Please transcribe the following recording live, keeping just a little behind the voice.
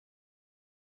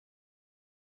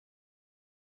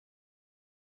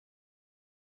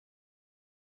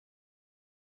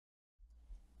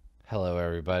Hello,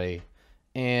 everybody,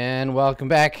 and welcome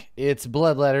back. It's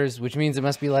Bloodletters, which means it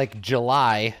must be like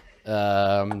July,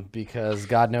 because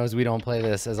God knows we don't play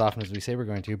this as often as we say we're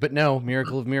going to. But no,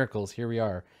 miracle of miracles, here we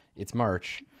are. It's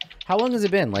March. How long has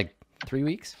it been? Like 3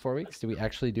 weeks, 4 weeks? Did we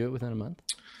actually do it within a month?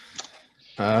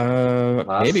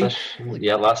 Maybe.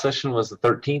 Last session was the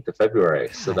 13th of February,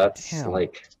 so that's damn.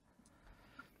 like...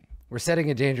 We're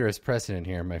setting a dangerous precedent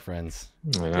here, my friends.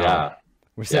 Yeah.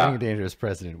 We're setting a dangerous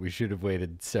precedent. We should have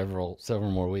waited several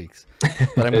more weeks.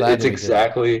 But I'm glad it's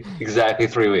exactly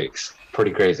 3 weeks.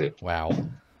 Pretty crazy. Wow.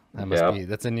 That must be,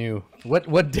 that's a new,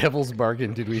 what devil's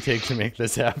bargain did we take to make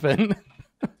this happen?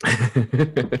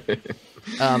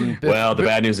 Well, the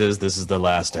bad news is this is the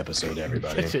last episode,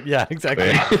 everybody. Yeah,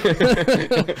 exactly.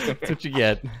 That's what you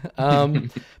get.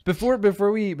 Before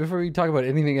we talk about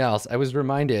anything else, I was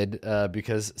reminded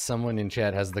because someone in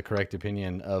chat has the correct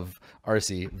opinion of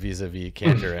RC vis-a-vis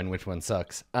Cantor and which one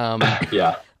sucks.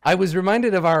 Yeah. I was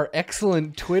reminded of our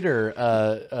excellent Twitter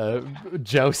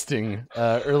jousting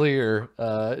earlier,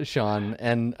 Sean,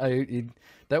 and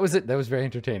that was it. That was very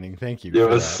entertaining. Thank you.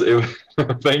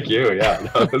 Thank you. Yeah,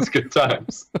 that was good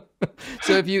times.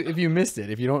 So if you missed it,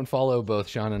 if you don't follow both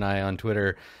Sean and I on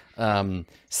Twitter,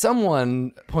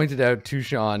 someone pointed out to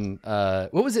Sean,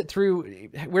 what was it through?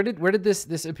 Where did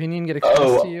this opinion get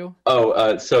across to you?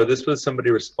 So this was somebody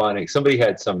responding. Somebody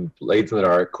had some blades in the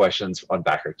dark questions on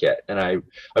Backer Kit, and I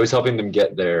was helping them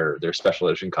get their special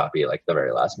edition copy like the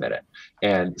very last minute,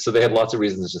 and so they had lots of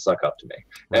reasons to suck up to me.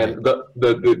 Right. And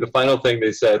the final thing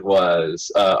they said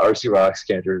was RC Rocks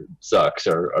Cantor sucks,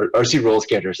 or RC Rolls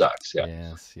Cantor sucks. Yeah.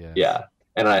 Yes. Yeah.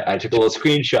 And I took a little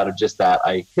screenshot of just that.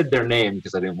 I hid their name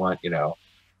because I didn't want,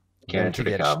 Cantor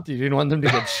to come. You didn't want them to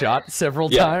get shot several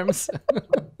times?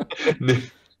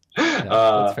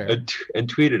 That's fair. And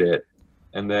tweeted it,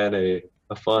 and then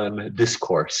a fun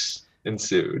discourse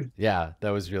ensued. Yeah, that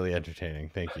was really entertaining.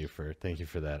 Thank you for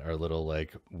that. Our little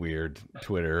like weird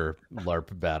Twitter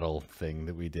LARP battle thing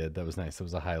that we did. That was nice. That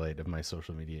was a highlight of my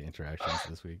social media interactions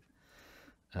this week.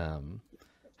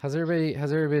 How's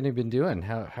everybody been doing?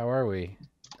 How are we?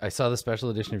 I saw the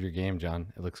special edition of your game,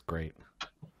 John. It looks great.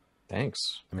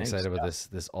 Thanks. I'm excited about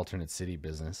this alternate city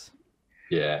business.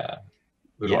 Yeah.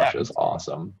 Udwasha is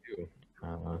awesome.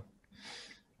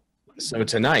 So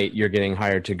tonight you're getting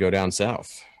hired to go down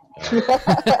south.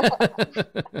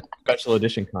 Special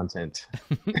edition content.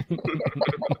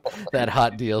 That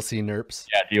hot DLC nerps.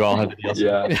 Yeah, do you all have the DLC?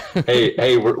 Yeah.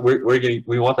 Hey,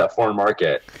 we want that foreign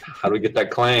market. How do we get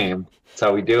that claim? That's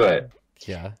how we do it.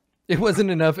 Yeah. It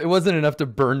wasn't enough to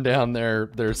burn down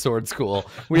their sword school.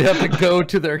 We have to go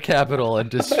to their capital and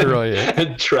destroy it.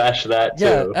 And trash that too.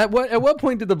 Yeah. At what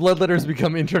point did the Bloodletters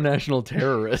become international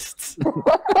terrorists?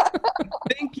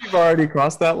 I think you've already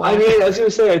crossed that line. I mean, I was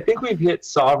gonna say, I think we've hit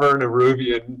sovereign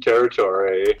Eruvian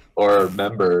territory or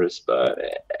members, but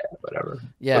whatever.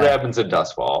 Yeah. What happens in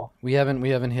Dustfall? We haven't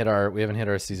hit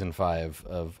our season 5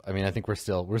 of. I mean, I think we're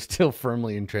still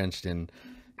firmly entrenched in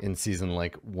season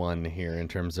like 1 here in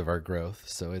terms of our growth.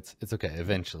 So it's okay.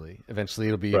 Eventually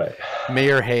it'll be right.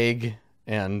 Mayor Haig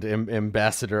and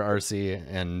Ambassador RC,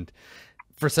 and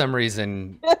for some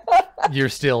reason you're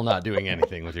still not doing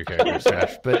anything with your character,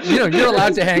 Trash. But you're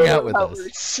allowed to hang out with us.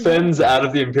 Spends out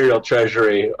of the Imperial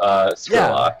Treasury,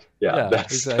 Sherlock. Yeah,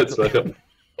 that's what it...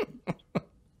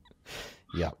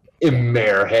 Yeah.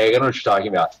 Mayor Haig. I don't know what you're talking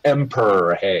about.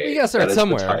 Emperor Haig. You gotta start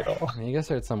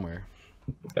somewhere.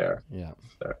 There. Yeah.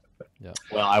 There. Yeah.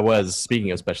 Well, I was,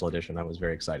 speaking of special edition, I was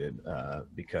very excited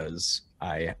because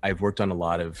I've worked on a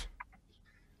lot of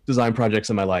design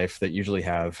projects in my life that usually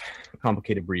have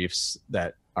complicated briefs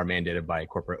that are mandated by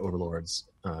corporate overlords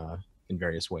in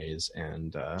various ways,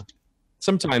 and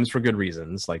sometimes for good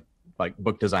reasons, like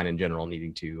book design in general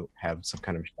needing to have some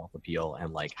kind of shelf appeal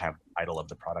and like have the title of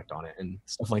the product on it and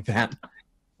stuff like that.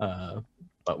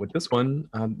 But with this one,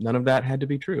 none of that had to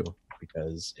be true,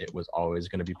 because it was always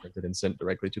going to be printed and sent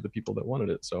directly to the people that wanted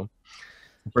it. So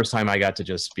the first time I got to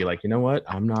just be like, you know what,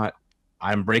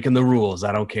 I'm breaking the rules.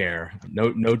 I don't care.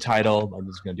 No title. I'm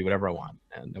just going to do whatever I want.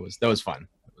 And that was fun.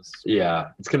 Yeah,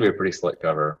 it's going to be a pretty slick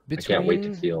cover. I can't wait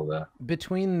to feel that.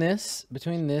 Between this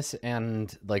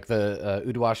and like the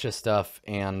Udwasha stuff,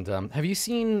 and have you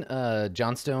seen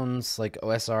Johnstone's like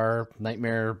OSR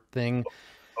nightmare thing?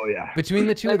 Oh yeah. Between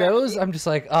the two of those, I'm just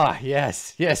like,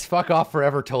 yes, fuck off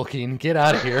forever, Tolkien. Get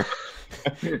out of here.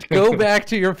 Go back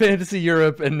to your fantasy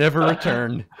Europe and never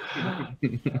return.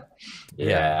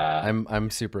 Yeah. I'm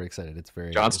super excited. It's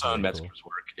very Johnstone Metzger's cool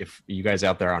work. If you guys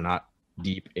out there are not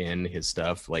deep in his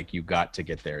stuff, like, you got to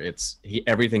get there.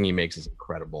 Everything he makes is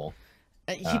incredible.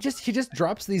 He just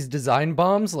drops these design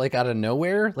bombs like out of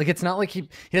nowhere. Like it's not like he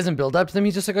doesn't build up to them.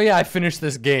 He's just like, oh yeah, I finished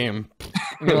this game.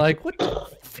 And you're like, what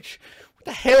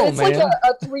the hell, it's man? It's like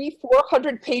a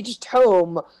 300-400 page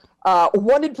tome.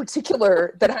 One in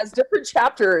particular that has different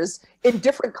chapters in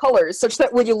different colors, such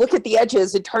that when you look at the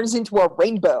edges, it turns into a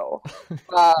rainbow.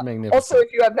 Also,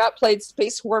 if you have not played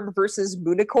Space Worm versus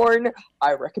Moonicorn,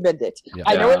 I recommend it. Yeah.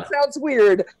 I know it sounds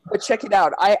weird, but check it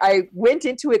out. I went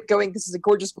into it going, this is a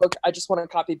gorgeous book. I just want a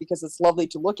copy because it's lovely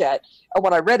to look at. And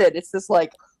when I read it, it's this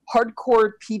like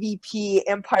hardcore PvP,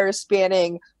 empire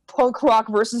spanning, punk rock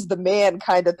versus the man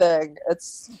kind of thing.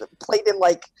 It's played in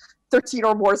like 13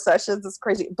 or more sessions. It's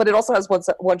crazy, but it also has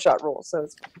one shot rule. So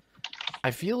it's...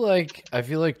 I feel like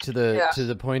to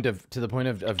the point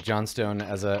of Johnstone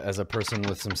as a person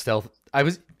with some stealth.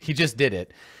 He just did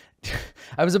it.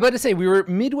 I was about to say we were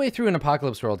midway through an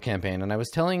Apocalypse World campaign, and I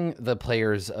was telling the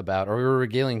players about, or we were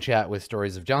regaling chat with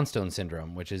stories of Johnstone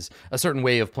syndrome, which is a certain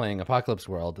way of playing Apocalypse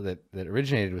World that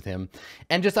originated with him.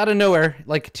 And just out of nowhere,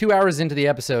 like 2 hours into the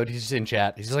episode, he's just in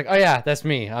chat. He's just like, "Oh yeah, that's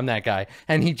me. I'm that guy."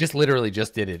 And he just literally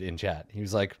just did it in chat. He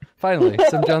was like, "Finally,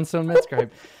 some Johnstone Medscribe."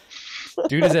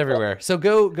 Dude is everywhere. So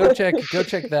go check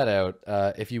that out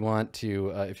if you want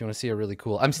to see a really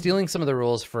cool. I'm stealing some of the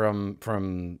rules from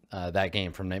that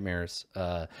game, from Nightmares,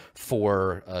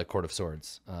 for Court of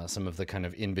Swords. Some of the kind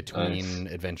of in between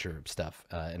adventure stuff,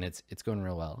 and it's going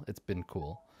real well. It's been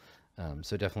cool.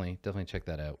 So definitely check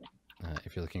that out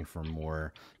if you're looking for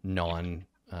more non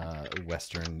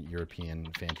Western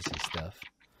European fantasy stuff.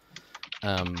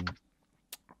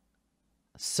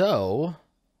 So.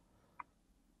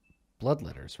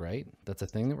 Bloodletters, right? That's a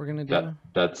thing that we're gonna do.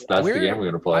 That's the game we're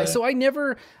gonna play.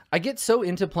 I get so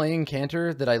into playing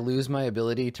Cantor that I lose my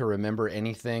ability to remember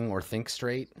anything or think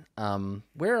straight.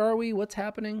 Where are we? What's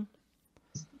happening?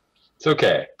 It's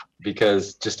okay,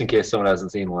 because just in case someone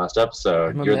hasn't seen the last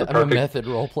episode, I'm a method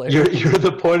role player. You're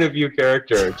the point of view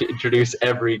character to introduce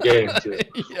every game to.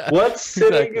 Yeah, what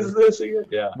setting is this again?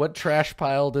 Yeah. What trash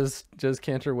pile does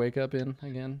Cantor wake up in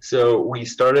again? So we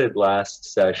started last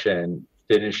session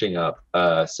finishing up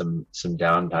some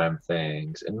downtime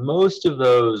things, and most of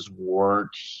those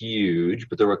weren't huge,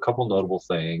 but there were a couple notable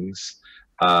things.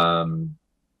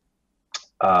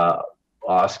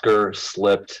 Oscar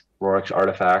slipped Rorik's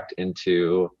artifact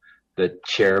into the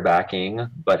chair backing,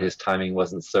 but his timing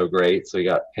wasn't so great, so he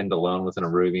got pinned alone with an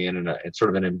Eruvian and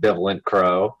sort of an ambivalent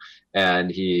crow,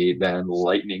 and he then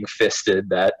lightning fisted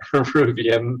that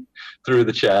Eruvian through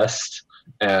the chest,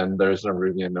 and there's an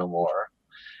Eruvian no more.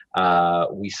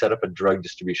 We set up a drug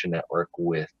distribution network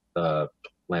with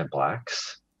Lamp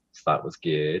Blacks, so that was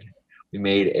good. We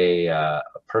made a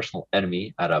personal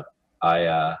enemy out of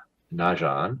Aya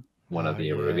Najan, one of the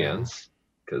Eruvians,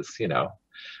 because, you know,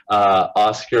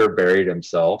 Oscar buried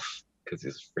himself because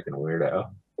he's a freaking weirdo.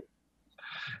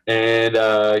 And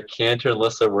Cantor and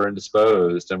Lissa were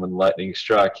indisposed, and when lightning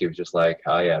struck, he was just like,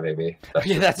 "Oh yeah, baby,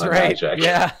 that's right, magic."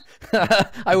 Yeah,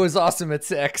 I was awesome at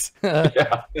sex.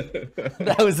 Yeah,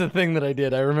 that was the thing that I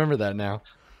did. I remember that now.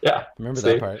 Yeah, remember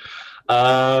that part.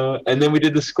 And then we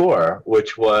did the score,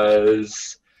 which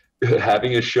was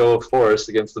having a show of force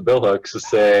against the Billhooks to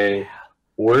say,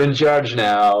 "We're in charge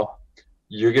now.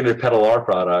 You're going to peddle our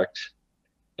product,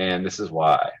 and this is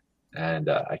why." And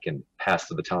I can pass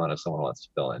the baton if someone wants to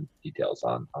fill in details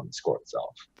on the score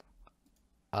itself.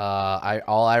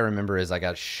 All I remember is I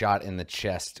got shot in the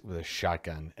chest with a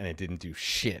shotgun, and it didn't do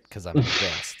shit because I'm the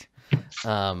best.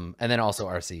 And then also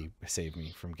RC saved me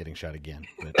from getting shot again.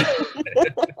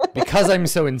 But because I'm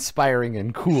so inspiring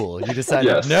and cool, you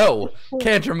decided, no,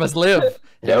 Cantor must live.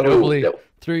 And nobly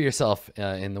threw yourself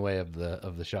in the way of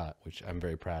the shot, which I'm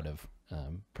very proud of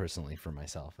personally for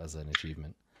myself as an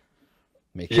achievement.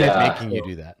 Making you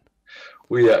do that.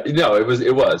 No, it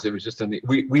was just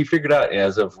we figured out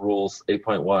as of rules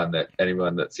 8.1 that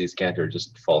anyone that sees Cantor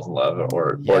just falls in love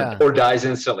or dies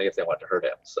instantly if they want to hurt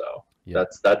him. So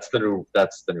that's the new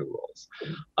rules.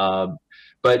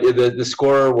 But the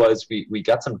score was we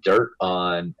got some dirt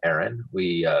on Erin.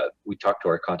 We talked to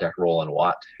our contact Roland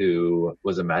Watt, who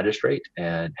was a magistrate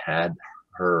and had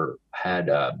her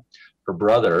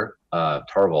brother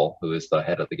Tarvel, who is the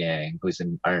head of the gang, who's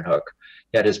in Ironhook.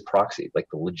 He had his proxy, like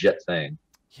the legit thing.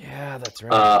 Yeah, that's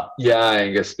right.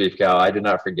 Angus Beef Cow. I did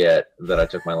not forget that I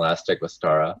took my last stick with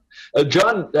Stara.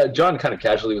 John kind of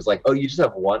casually was like, "Oh, you just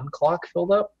have one clock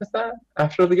filled up with that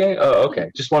after the game? Oh, okay,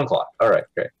 just one clock. All right,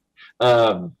 great."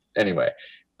 Anyway,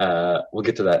 we'll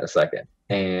get to that in a second.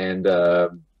 And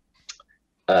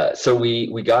so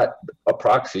we got a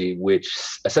proxy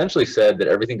which essentially said that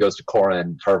everything goes to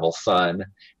Corin, Tarvel's son,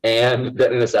 and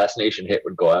that an assassination hit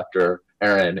would go after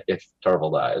Erin if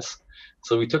Tarvel dies.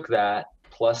 So we took that,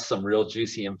 plus some real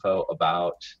juicy info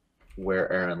about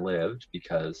where Aaron lived,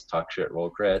 because talk shit, roll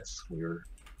crits. We were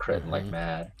critting like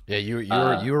mad. Yeah, you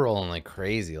were rolling like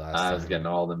crazy last time. I was getting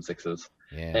all them 6s.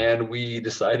 Yeah. And we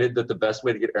decided that the best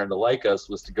way to get Erin to like us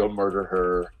was to go murder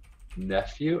her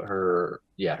nephew,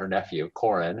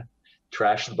 Corin,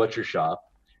 trash the butcher shop,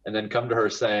 and then come to her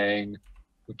saying,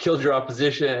 "We killed your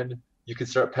opposition. You can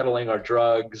start peddling our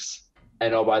drugs.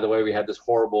 And oh, by the way, we had this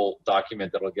horrible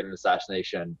document that'll get an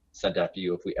assassination sent after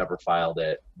you if we ever filed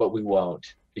it, but we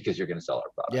won't because you're going to sell our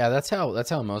product." Yeah, that's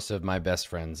how most of my best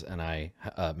friends and I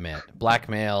met.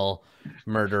 Blackmail,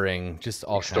 murdering, just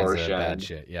all Extortion. kinds of bad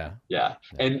shit. Yeah. Yeah.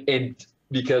 And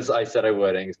because I said I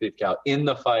would, Angus Beef Cow, in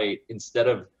the fight, instead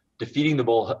of defeating the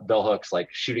bell hooks, like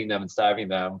shooting them and stabbing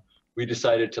them, we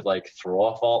decided to like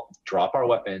drop our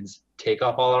weapons, take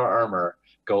off all our armor,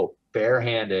 go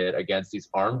barehanded against these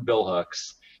armed bill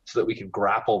hooks so that we could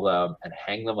grapple them and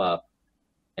hang them up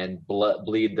and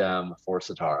bleed them for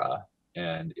Satara.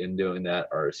 And in doing that,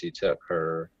 RC took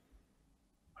her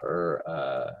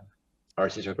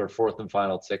fourth and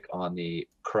final tick on the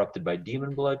corrupted by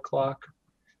demon blood clock.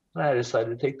 And I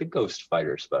decided to take the ghost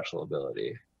fighter special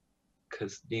ability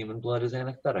because demon blood is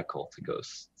antithetical to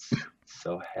ghosts.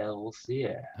 So hells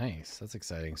yeah. Nice. That's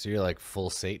exciting. So you're like full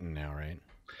Satan now, right?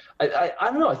 I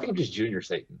don't know. I think I'm just junior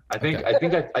Satan. I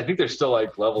think there's still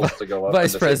like levels to go up.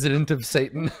 Vice president of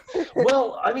Satan.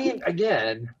 Well, I mean,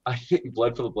 again, I think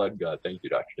blood for the blood god. Thank you,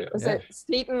 Dr. Doom. Is it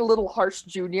Satan a little harsh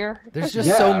junior? There's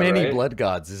just so many blood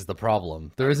gods is the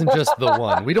problem. There isn't just the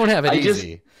one. We don't have it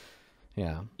easy.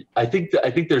 Yeah. I think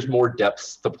there's more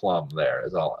depths to plumb there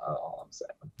is all I'm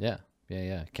saying.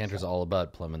 Yeah. Cantor's all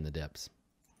about plumbing the depths.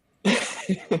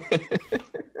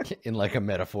 In like a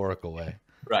metaphorical way.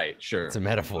 Right, sure. It's a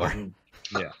metaphor.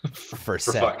 Yeah. For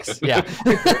sex. Yeah.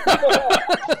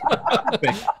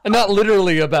 And not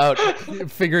literally about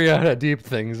figuring out how deep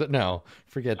things. No,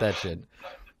 forget that shit.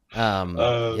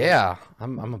 Yeah,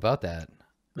 I'm about that.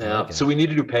 Yeah. So we need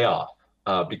to do payoff.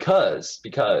 Because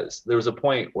there was a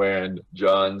point when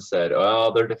John said,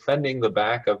 "Oh, they're defending the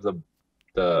back of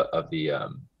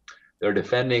they're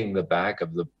defending the back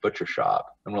of the butcher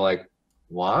shop," and we're like,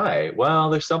 "Why?" "Well,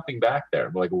 there's something back there."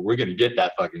 We're like, "Well, we're gonna get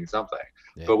that fucking something,"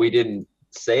 but we didn't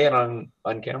say it on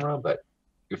camera. But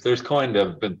if there's coin to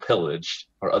have been pillaged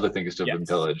or other things to have been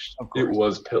pillaged, it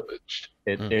was pillaged.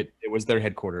 It was their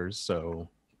headquarters, so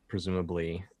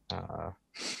presumably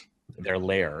their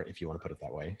lair, if you want to put it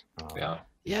that way.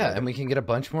 Yeah, and we can get a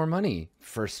bunch more money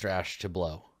for Strash to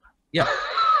blow. Yeah.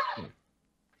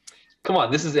 Come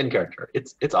on, this is in character.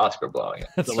 It's Oscar blowing it.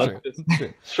 That's true.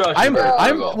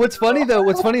 What's funny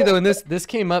though, and this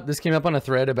came up on a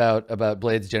thread about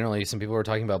Blades generally. Some people were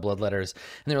talking about Bloodletters,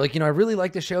 and they're like, I really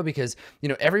like the show because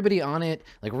everybody on it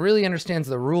like really understands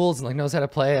the rules and like knows how to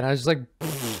play. And I was just like,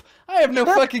 I have no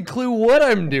fucking clue what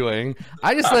I'm doing.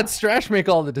 I just let Strash make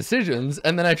all the decisions,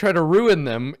 and then I try to ruin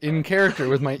them in character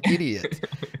with my idiot,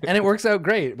 and it works out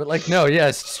great. But like, no,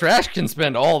 yes, Strash can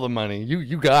spend all the money.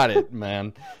 You got it,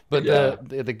 man. But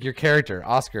your character,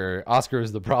 Oscar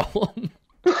is the problem.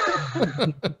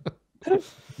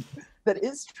 That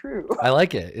is true. I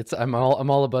like it. I'm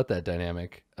all about that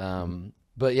dynamic.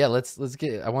 But yeah, let's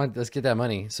get that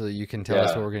money so that you can tell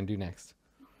us what we're gonna do next.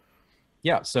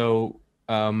 Yeah. So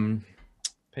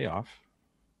payoff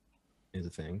is a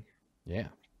thing. Yeah.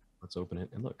 Let's open it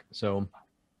and look. So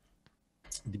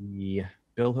the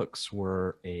bill hooks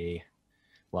were I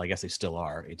guess they still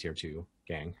are a tier 2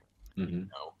 gang. Mm-hmm.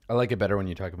 No. I like it better when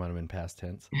you talk about them in past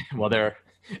tense. Well,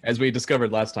 as we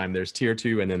discovered last time, there's tier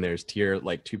 2 and then there's tier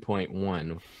like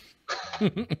 2.1.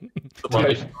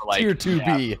 Tier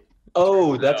 2B. Yeah.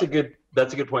 Oh, that's a good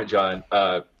point, John.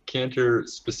 Cantor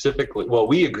specifically, well,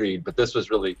 we agreed, but this was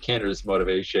really Cantor's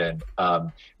motivation,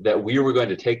 that we were going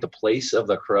to take the place of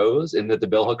the crows and that the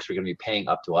bill hooks were going to be paying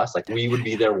up to us. Like we would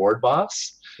be their ward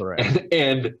boss. Correct.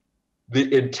 And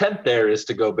the intent there is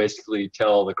to go basically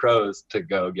tell the crows to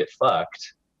go get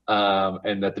fucked,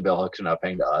 and that the bill hooks are not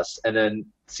paying to us, and then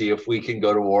see if we can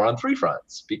go to war on 3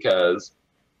 fronts, because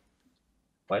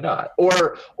why not?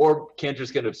 Or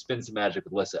Cantor's going to spin some magic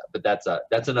with Lissa, but that's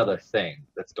another thing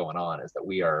that's going on, is that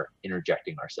we are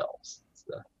interjecting ourselves.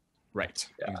 Right.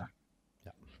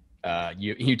 Yeah.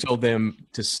 You told them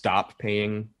to stop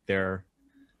paying their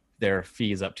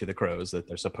fees up to the crows that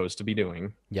they're supposed to be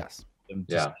doing. Yes. Them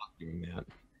to stop doing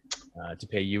that, to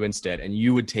pay you instead, and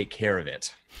you would take care of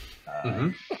it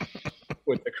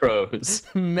with the crows.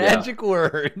 Magic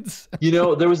words.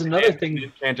 There was another thing.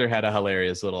 Cantor had a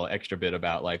hilarious little extra bit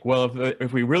about like, well,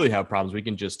 if we really have problems, we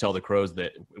can just tell the crows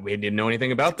that we didn't know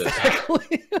anything about this.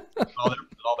 Exactly.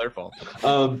 all their fault.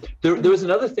 There was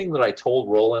another thing that I told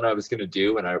Roland I was going to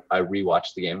do, and I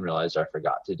rewatched the game and realized I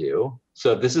forgot to do.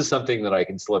 So if this is something that I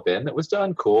can slip in that was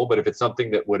done, cool. But if it's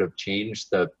something that would have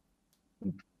changed the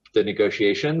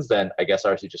negotiations, then I guess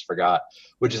RC just forgot.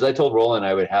 Which is I told Roland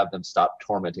I would have them stop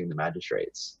tormenting the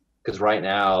magistrates. Because right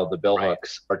now the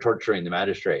billhooks are torturing the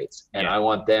magistrates, and I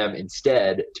want them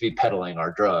instead to be peddling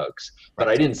our drugs. But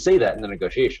I didn't say that in the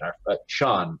negotiation.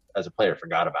 Sean, as a player,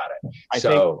 forgot about it. I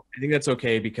think that's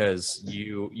okay because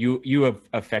you have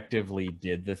effectively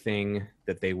did the thing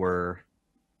that they were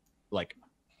like.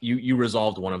 You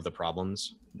resolved one of the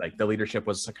problems. Like the leadership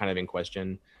was kind of in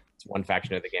question. One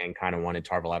faction of the gang kind of wanted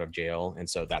Tarvel out of jail, and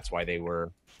so that's why they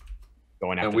were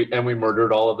going after. And we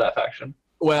murdered all of that faction.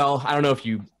 Well, I don't know if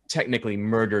you technically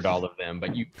murdered all of them,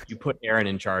 but you put Erin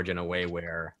in charge in a way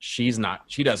where she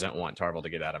doesn't want Tarvel to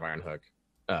get out of Ironhook,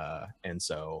 and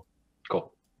so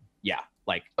cool. Yeah,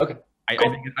 like okay. I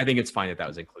think it's fine that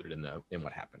was included in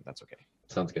what happened. That's okay.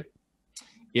 Sounds good.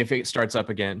 If it starts up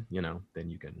again, then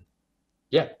you can.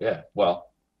 Yeah.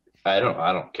 Well, I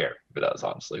don't care if it does.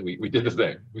 Honestly, we did the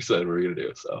thing we said we were gonna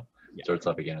do, so it starts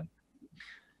up again.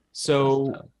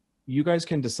 So you guys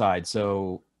can decide.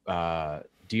 So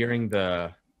during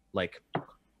the I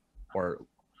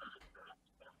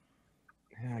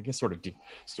guess sort of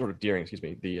during, excuse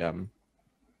me, the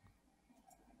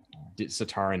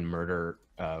Sataran murder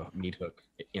meat hook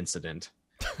incident.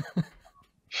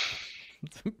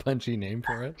 It's a punchy name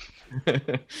for it.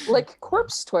 Like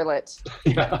corpse toilet.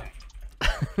 Yeah.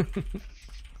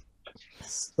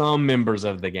 Some members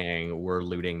of the gang were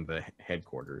looting the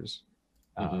headquarters,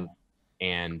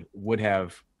 and would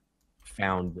have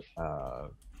found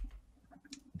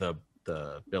the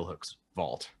billhook's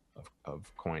vault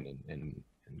of coin and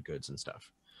goods and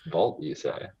stuff. Vault, you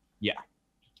say? Yeah.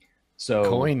 So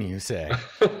coin, you say?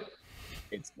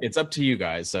 It's up to you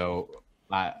guys. So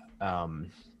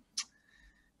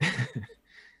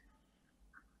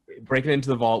breaking into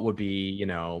the vault would be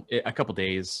a couple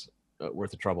days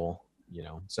worth of trouble.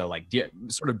 So like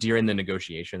sort of during the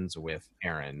negotiations with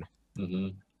Erin.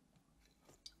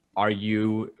 Are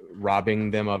you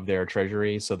robbing them of their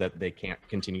treasury so that they can't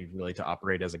continue really to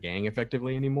operate as a gang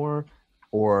effectively anymore,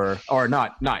 or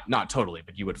not totally,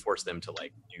 but you would force them to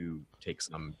take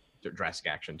some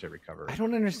drastic action to recover? I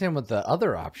don't understand what the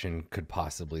other option could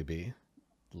possibly be.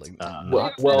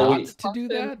 Not to do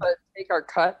that, but take our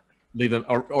cut. Leave them,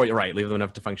 or leave them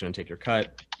enough to function and take your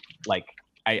cut.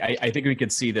 I think we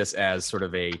could see this as sort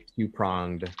of a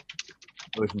two-pronged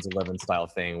Ocean's 11 style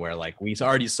thing where we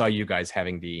already saw you guys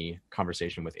having the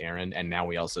conversation with Erin, and now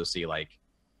we also see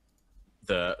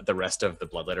the rest of the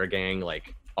Bloodletter gang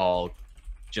all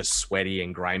just sweaty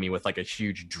and grimy with a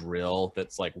huge drill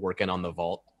that's working on the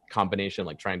vault combination,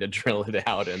 trying to drill it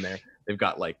out, and they've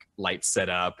got lights set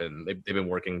up, and they've been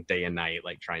working day and night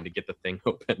trying to get the thing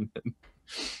open.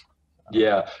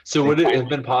 Yeah. So would it have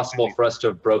been possible for us to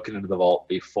have broken into the vault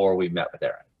before we met with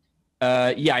Erin?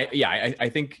 Yeah.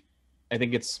 I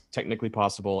think it's technically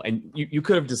possible, and you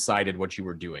could have decided what you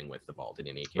were doing with the vault in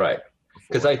any case. Right.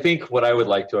 Because I think what I would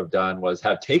like to have done was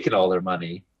have taken all their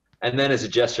money, and then as a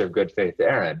gesture of good faith to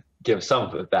Erin, give some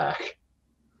of it back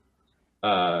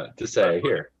to say,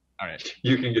 here, all right,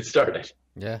 you can get started.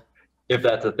 Yeah. If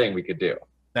that's a thing we could do.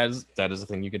 That is a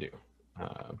thing you could do.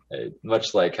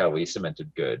 Much like how we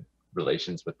cemented good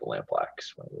relations with the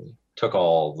Lamplacks when we took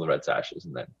all the red sashes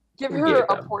and then give her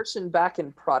a portion back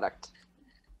in product.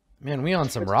 Man, we on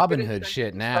some Robin Hood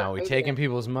shit now. We taking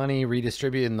people's money,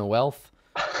 redistributing the wealth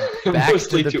back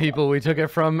to the people we took it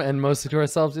from, and mostly to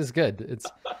ourselves is good.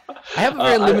 I have a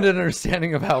very limited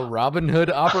understanding of how Robin Hood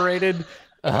operated.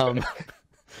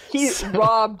 He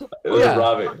robbed.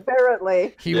 Robbing.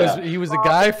 Apparently, he was a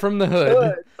guy from the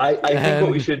hood. I think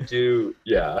what we should do.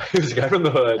 Yeah, he was a guy from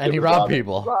the hood, and he robbed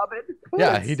people. Robin.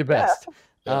 Yeah, he did best.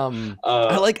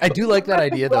 I do like that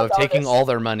idea though of taking all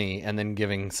their money and then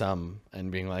giving some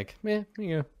and being like, here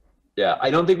you go. Yeah, I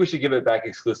don't think we should give it back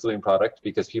exclusively in product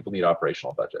because people need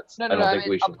operational budgets. No, I think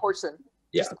we should. A portion.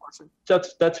 Yeah, just a portion.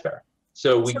 That's fair.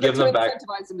 So we give them back.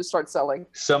 Incentivize them to start selling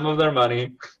some of their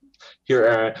money. Here,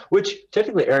 Erin, which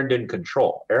technically Erin didn't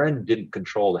control. Erin didn't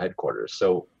control the headquarters,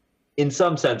 so in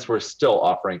some sense, we're still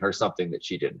offering her something that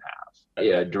she didn't have.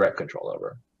 Yeah, direct control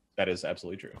over. That is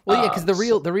absolutely true. Well, yeah, because the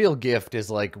real gift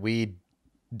is we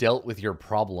dealt with your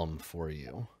problem for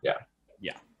you. Yeah.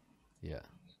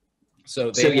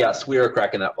 So yes, we are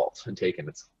cracking that vault and taking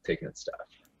its stuff.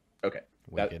 Okay,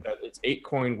 it's 8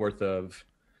 coin worth of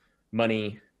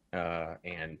money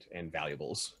and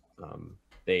valuables.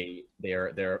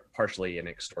 They're partially an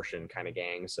extortion kind of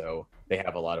gang, so they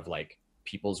have a lot of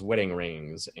people's wedding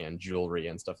rings and jewelry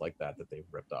and stuff like that they've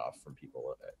ripped off from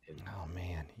people. Oh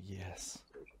man, yes.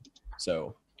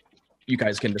 So you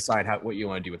guys can decide what you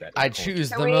want to do with that. I choose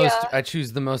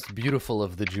the most beautiful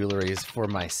of the jewelries for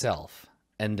myself,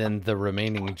 and then the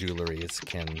remaining jewelries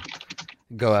can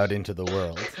go out into the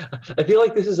world. I feel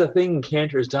like this is a thing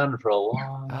Cantor's done for a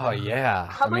long time. Oh yeah.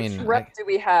 How much rep do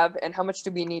we have, and how much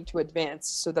do we need to advance,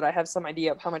 so that I have some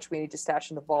idea of how much we need to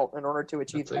stash in the vault in order to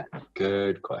achieve that?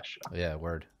 Good question. Yeah,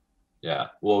 word. Yeah.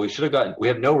 Well, we should have gotten. We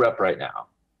have no rep right now.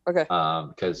 Okay.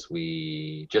 Because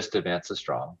we just advanced the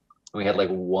strong. We had like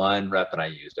 1 rep, and I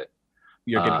used it.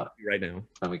 You're getting right now.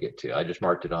 And we get 2. I just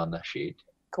marked it on the sheet.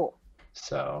 Cool.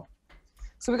 So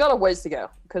we got a ways to go,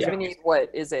 because we need, what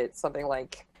is it? Something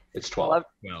like... It's 12.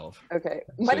 12. Okay.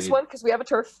 -1 because we have a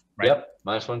turf. Right. Yep.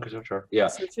 -1 because we have a turf. Yeah.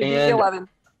 So 2 means 11.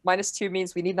 -2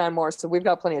 means we need 9 more, so we've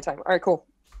got plenty of time. All right, cool.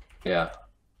 Yeah.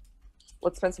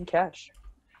 Let's spend some cash.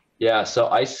 Yeah, so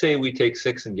I say we take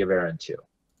 6 and give Aaron 2.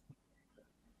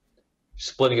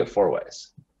 Splitting it 4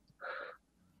 ways.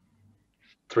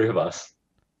 3 of us,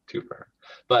 2 for her.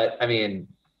 But I mean,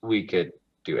 we could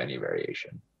do any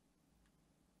variation.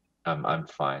 I'm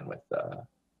fine with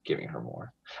giving her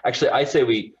more. Actually, I say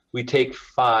we take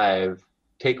 5,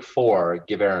 take 4,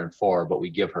 give Aaron 4, but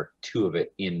we give her 2 of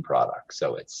it in product.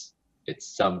 So it's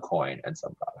some coin and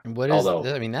some product. And what is?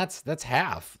 I mean, that's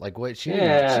half. Like what she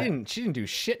didn't do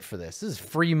shit for this. This is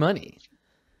free money.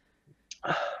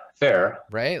 Fair,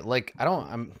 right? Like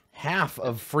I'm half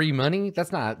of free money.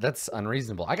 That's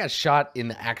unreasonable. I got shot in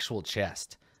the actual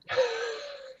chest.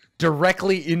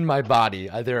 Directly in my body.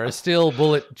 There are still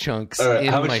bullet chunks in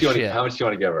my shit. How much do you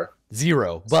want to give her?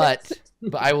 0. But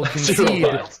I will concede.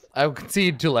 I will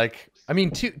concede to like. I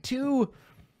mean, two.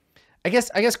 I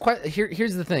guess.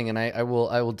 Here's the thing, and I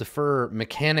will defer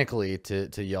mechanically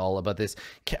to y'all about this.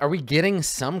 Are we getting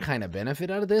some kind of benefit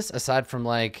out of this aside from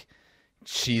like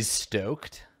she's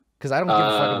stoked? Because I don't give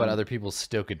a fuck about other people's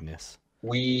stokedness.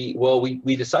 We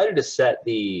decided to set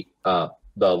the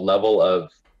level of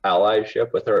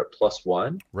allyship with her at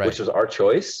 +1, right, which was our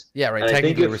choice. Yeah, right. And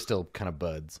technically, we're still kind of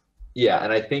buds. Yeah,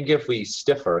 and I think if we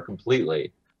stiff her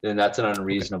completely, then that's an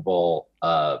unreasonable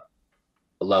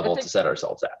level to set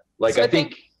ourselves at. Like, so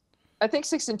I think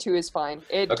 6 and 2 is fine.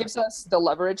 It gives us the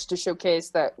leverage to showcase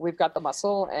that we've got the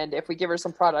muscle, and if we give her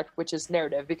some product, which is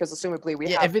narrative, because assumably we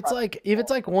have. If it's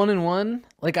like 1 and 1,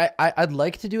 like I'd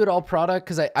like to do it all product,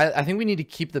 because I think we need to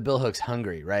keep the billhooks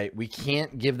hungry, right? We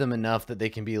can't give them enough that they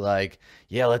can be like,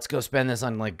 yeah, let's go spend this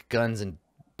on like guns and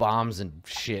bombs and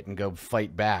shit and go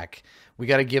fight back. We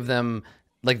got to give them.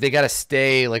 Like they got to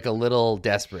stay like a little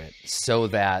desperate so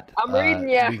that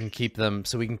we can keep them.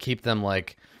 So we can keep them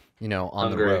like, you know, on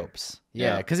the ropes.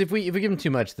 Yeah, because if we give them too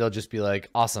much, they'll just be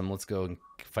like, awesome, let's go and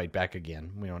fight back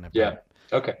again. We don't have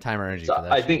time or energy for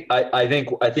that. I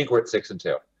think we're at 6 and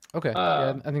 2. Okay,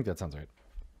 yeah, I think that sounds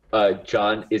right.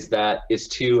 John, is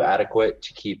 2 adequate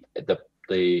to keep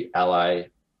the ally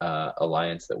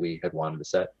alliance that we had wanted to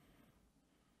set?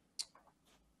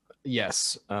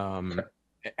 Yes.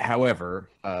 However,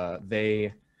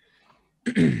 they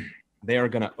are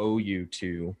going to owe you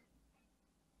 2.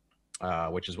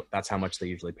 That's how much they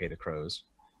usually pay the crows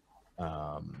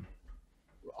on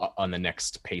the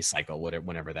next pay cycle,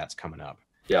 whenever that's coming up.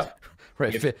 Yeah,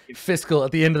 right. Fiscal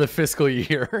at the end of the fiscal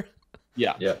year.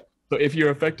 Yeah. So if you're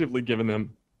effectively giving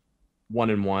them 1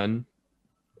 and 1,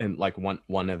 and like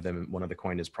one of the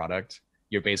coin is product,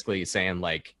 you're basically saying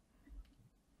like,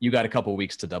 you got a couple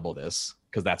weeks to double this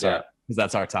because that's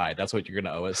our tide. That's what you're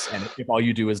gonna owe us. And if all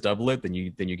you do is double it, then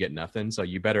you get nothing. So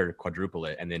you better quadruple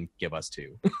it and then give us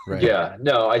 2. Right. Yeah.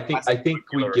 No, I think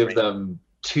we give them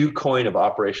 2 coin of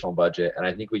operational budget, and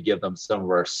I think we give them some of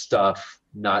our stuff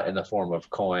not in the form of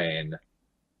coin,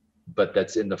 but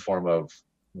that's in the form of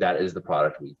that is the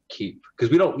product we keep,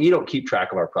 because we don't keep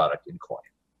track of our product in coin,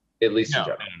 at least in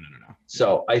general. No.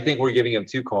 So I think we're giving them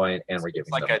 2 coin, and we're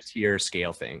giving like them a tier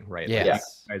scale thing, right? Yeah.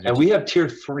 And we have tier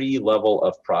 3 level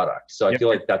of product, so I feel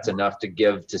like that's enough to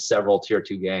give to several tier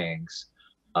 2 gangs.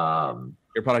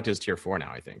 Your product is tier 4 now,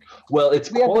 I think. Well, it's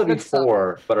quality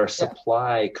 4, but our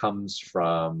supply comes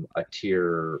from a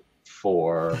tier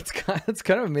 4. It's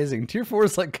kind of amazing. Tier 4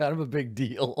 is like kind of a big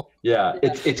deal. Yeah,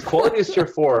 it's quality is tier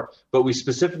 4, but we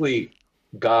specifically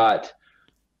got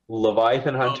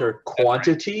Leviathan Hunter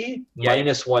quantity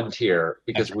minus 1 tier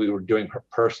because we were doing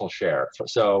personal share.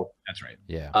 So that's right.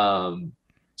 Yeah.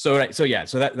 So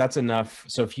that's enough.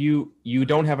 So if you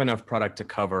don't have enough product to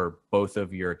cover both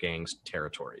of your gang's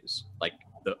territories, like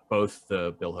both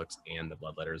the billhooks and the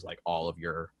bloodletters, like all of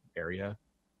your area,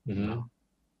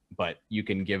 but you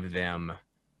can give them,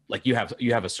 like you have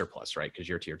a surplus, right? Because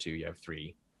you're tier 2, you have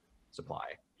 3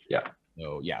 supply. Yeah.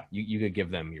 So yeah, you could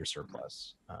give them your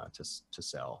surplus to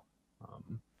sell.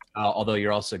 Although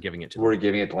you're also giving it to we're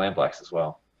giving it to Lamplex as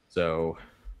well. So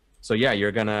yeah,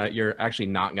 you're actually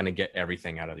not gonna get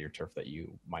everything out of your turf that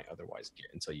you might otherwise get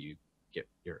until you get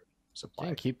your supply.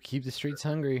 Yeah, keep the streets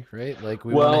hungry, right? Like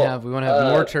we want to have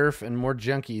more turf and more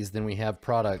junkies than we have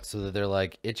product, so that they're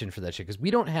like itching for that shit. Because we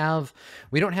don't have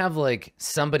like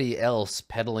somebody else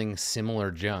peddling similar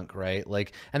junk, right?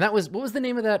 Like, and that was what was the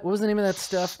name of that? What was the name of that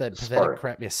stuff? That pathetic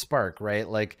crap? Yeah, Spark, right?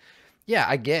 Like, yeah,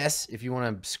 I guess if you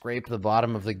want to scrape the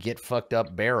bottom of the get fucked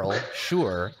up barrel,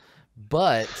 sure,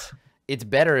 but it's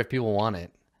better if people want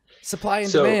it. Supply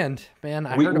and demand, man.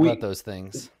 I heard about those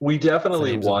things. We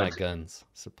definitely want my guns.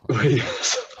 Supply.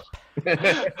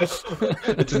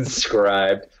 It's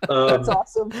inscribed. That's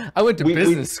awesome. I went to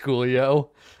business school,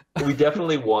 yo. We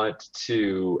definitely want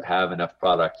to have enough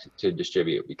product to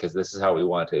distribute, because this is how we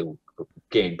want to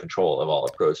gain control of all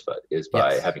of Crowsfoot, is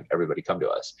by having everybody come to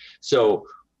us. So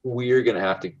we're going to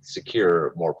have to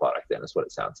secure more product then, is what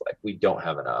it sounds like. We don't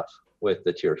have enough with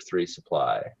the tier 3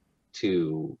 supply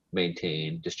to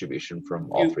maintain distribution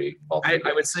from all three. I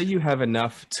would say you have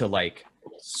enough to like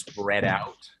spread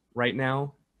out right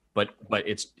now, but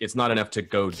it's not enough to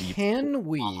go deep. Can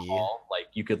we like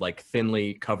you could like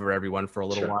thinly cover everyone for a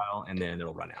little while and then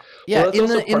it'll run out. Yeah,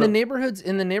 well, in the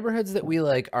neighborhoods that we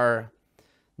like are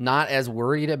not as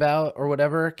worried about or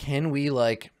whatever, can we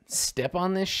like step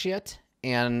on this shit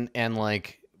and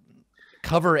like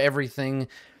cover everything,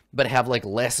 but have like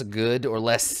less good or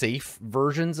less safe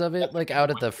versions of it, like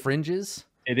out at the fringes?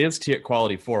 It is tier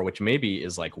quality 4, which maybe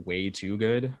is like way too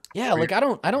good. Yeah, like I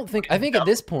think at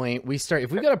this point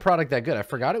if we got a product that good, I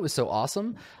forgot it was so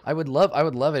awesome. I would love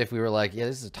it if we were like, yeah,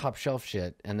 this is top shelf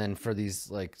shit, and then for these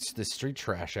like the street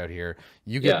trash out here,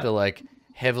 you get the like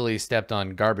heavily stepped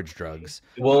on garbage drugs.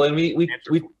 Well, and we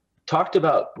talked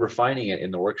about refining it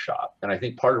in the workshop, and I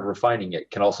think part of refining it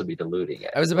can also be diluting it.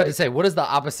 I was about to say, what is the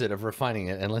opposite of refining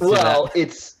it? And let's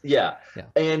it's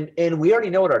and we already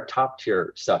know what our top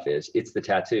tier stuff is. It's the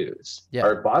tattoos. Yeah.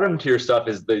 Our bottom tier stuff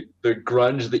is the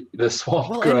grunge, the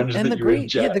swamp grunge that you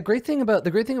reject. Yeah, the great thing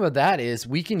about that is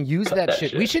we can use that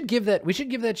shit. We should give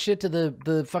that shit to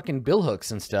the fucking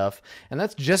billhooks and stuff, and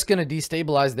that's just gonna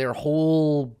destabilize their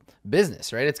whole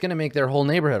business, right? It's gonna make their whole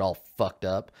neighborhood all fucked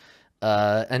up.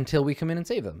 Until we come in and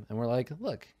save them, and we're like,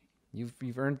 look, you've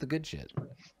earned the good shit.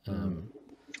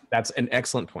 That's an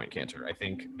excellent point, Cantor. I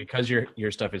think because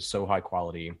your stuff is so high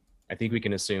quality, I think we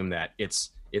can assume that it's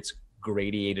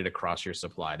gradiated across your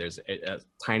supply. There's a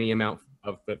tiny amount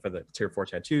of for the tier 4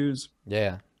 tattoos.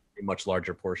 Yeah, a much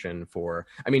larger portion for.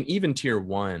 I mean, even tier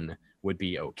 1 would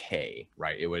be okay,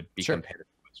 right? It would be competitive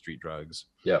with street drugs.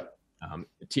 Yeah.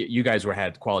 You guys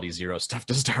had quality 0 stuff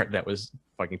to start that was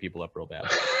fucking people up real bad.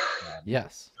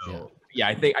 Yes. So, yeah,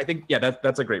 I think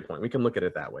that's a great point. We can look at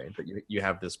it that way. That you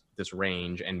have this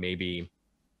range, and maybe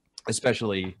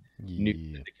especially new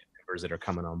syndicate members that are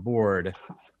coming on board,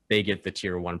 they get the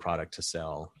tier 1 product to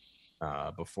sell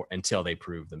until they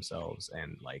prove themselves.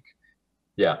 And like,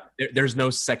 there's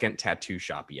no second tattoo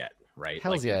shop yet, right?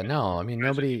 Hells like, no. I mean,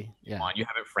 nobody. You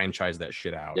haven't franchised that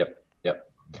shit out. Yep.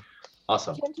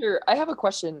 Awesome. Kendra, I have a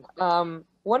question.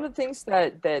 One of the things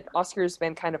that Oscar's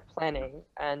been kind of planning,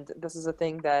 and this is a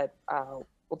thing that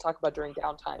we'll talk about during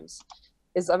downtimes,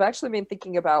 is I've actually been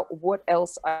thinking about what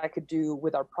else I could do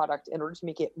with our product in order to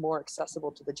make it more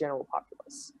accessible to the general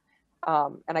populace.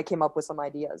 And I came up with some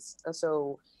ideas. And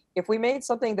so if we made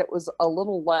something that was a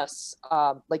little less,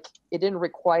 like it didn't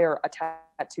require a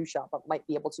tattoo shop, but might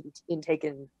be able to be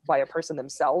intaken by a person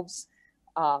themselves,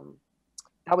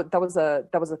 that was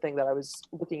a thing that I was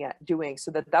looking at doing,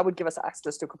 so that would give us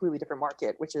access to a completely different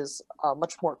market, which is a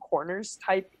much more corners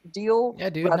type deal.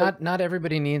 Yeah, dude. Not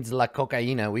everybody needs la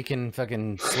cocaína. We can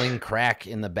fucking sling crack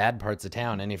in the bad parts of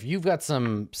town. And if you've got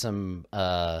some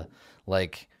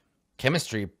like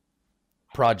chemistry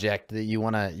project that you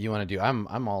wanna do,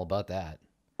 I'm all about that.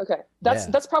 Okay,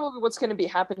 that's probably what's going to be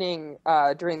happening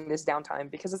during this downtime,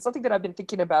 because it's something that I've been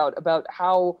thinking about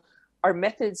how our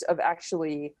methods of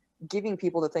actually giving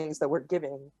people the things that we're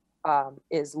giving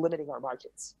is limiting our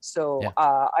markets. So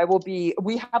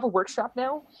we have a workshop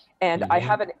now, and I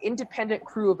have an independent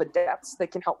crew of adepts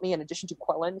that can help me, in addition to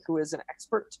Quellen, who is an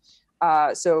expert.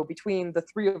 So between the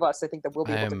 3 of us, I think that we'll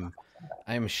be able to.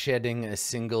 I'm shedding a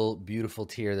single beautiful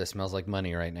tear that smells like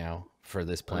money right now for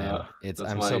this plan.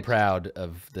 I'm so proud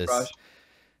of this.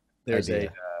 There's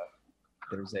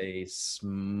a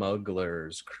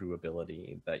smuggler's crew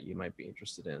ability that you might be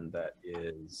interested in. That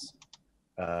is,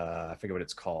 I forget what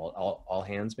it's called. All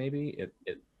hands, maybe.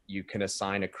 You can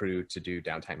assign a crew to do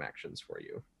downtime actions for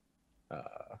you.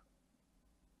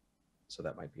 So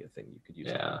that might be a thing you could use.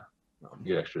 Yeah.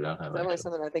 Get extra downtime. Definitely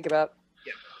something I think about.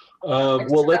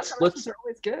 Well, let's are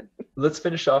always good. Let's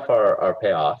finish off our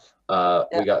payoff.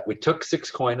 We took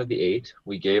 6 coin of the 8.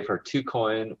 We gave her 2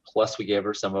 coin, plus we gave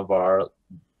her some of our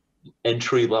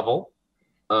entry level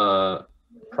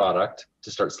product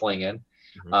to start slinging.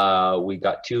 We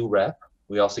got 2 rep.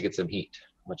 We also get some heat.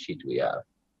 How much heat do we have?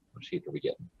 How much heat are we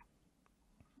getting?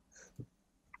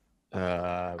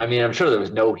 I mean, I'm sure there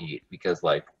was no heat because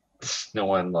like no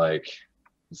one like.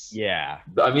 Yeah.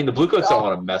 I mean, the Bluecoats don't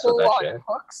want to mess with that shit.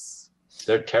 Hooks.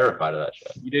 They're terrified of that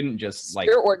shit. You didn't just like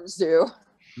Spirit Wardens do.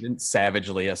 You didn't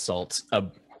savagely assault a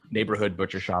neighborhood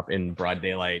butcher shop in broad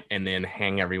daylight and then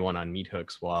hang everyone on meat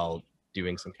hooks while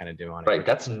doing some kind of demonic. Right,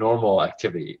 that's normal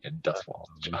activity in Dustfall.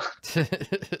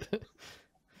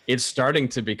 It's starting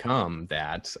to become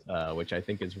that, which I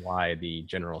think is why the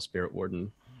general Spirit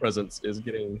Warden presence is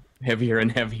getting heavier and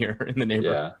heavier in the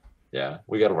neighborhood. Yeah,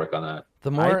 we got to work on that.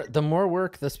 The more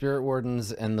work the Spirit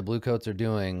Wardens and the Bluecoats are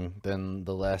doing, then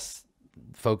the less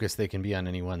focused they can be on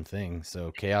any one thing.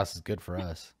 So chaos is good for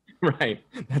us. Right.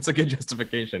 That's a good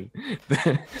justification.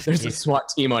 There's a SWAT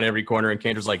team on every corner, and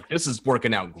Cantor's like, this is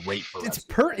working out great for us.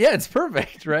 It's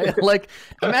perfect, right? Like,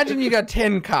 imagine you got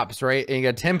 10 cops, right? And you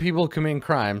got 10 people committing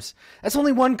crimes. That's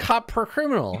only 1 cop per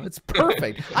criminal. It's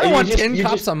perfect. I don't want 10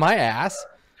 cops on my ass.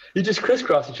 You just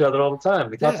crisscross each other all the time.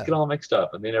 The cops get all mixed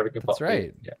up, and they never can. That's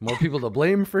right. Yeah. More people to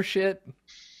blame for shit.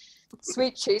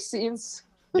 Sweet chase scenes.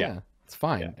 Yeah, it's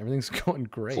fine. Yeah. Everything's going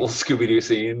great. Full Scooby-Doo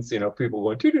scenes. You know, people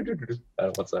going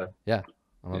what's that? Yeah,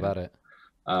 I'm about it.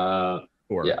 4.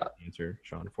 Answer,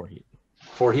 Sean. 4 heat.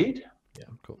 4 heat. Yeah,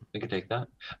 cool. We can take that.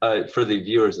 For the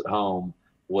viewers at home,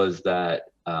 was that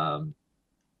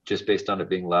just based on it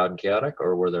being loud and chaotic,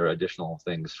 or were there additional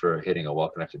things for hitting a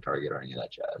well-connected target or any of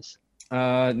that jazz?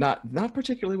 Not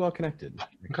particularly well connected.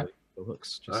 Okay. The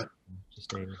hooks just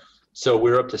staying. So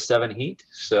we're up to 7 heat.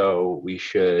 So we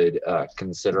should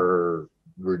consider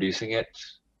reducing it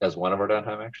as one of our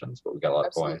downtime actions. But we got a lot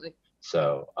of points.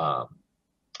 So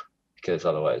because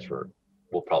otherwise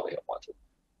we'll probably hit once.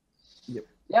 Yep.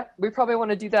 Yeah, we probably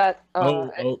want to do that.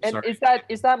 And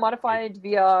is that modified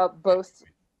via both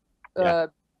via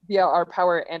our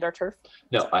power and our turf?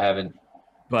 No, I haven't.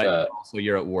 But also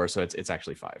you're at war, so it's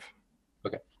actually 5.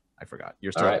 Okay. I forgot.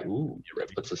 You're still all right. Ooh, that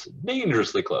puts us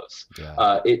dangerously close.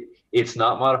 Yeah. It's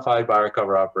not modified by our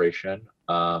cover operation,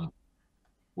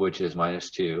 which is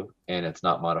 -2, and it's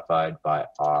not modified by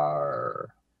our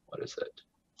what is it?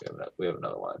 We have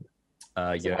another one.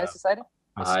 High Society.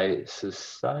 High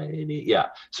Society. Yeah.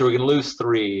 So we're gonna lose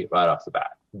 3 right off the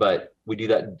bat, but we do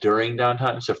that during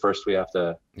downtime. So first we have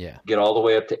to get all the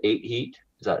way up to 8 heat.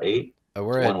 Is that 8?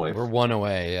 We're 1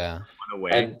 away. Yeah. 1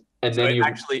 away. And so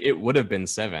then it would have been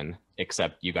 7,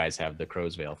 except you guys have the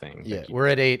Crow's Veil thing. Yeah, we're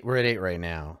at 8. We're at 8 right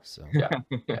now. So yeah.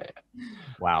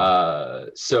 Wow.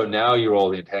 So now you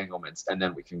roll the entanglements, and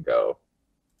then we can go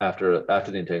after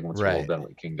the entanglements roll. Then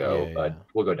we can go.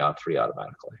 We'll go down 3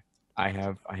 automatically. I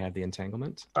have the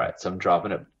entanglement. All right, so I'm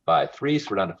dropping it by 3,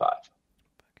 so we're down to 5.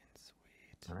 Fucking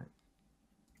sweet. All right.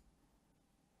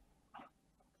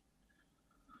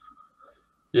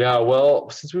 Yeah, well,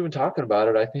 since we've been talking about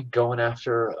it, I think going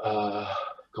after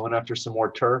some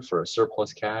more turf or a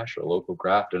surplus cash or a local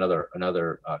graft,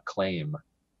 another claim,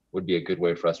 would be a good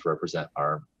way for us to represent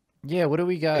our. Yeah, what do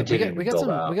we got? We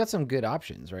got some good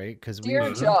options, right? Because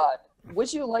Dear John,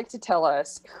 would you like to tell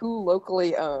us who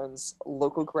locally owns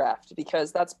local graft?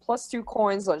 Because that's +2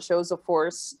 coins on shows of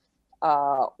force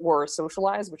or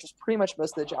socialize, which is pretty much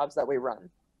most of the jobs that we run.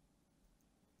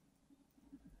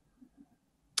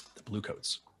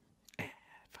 Bluecoats.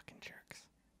 Fucking jerks.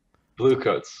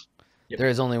 Bluecoats. Yep. There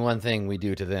is only one thing we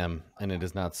do to them, and it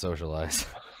is not socialize.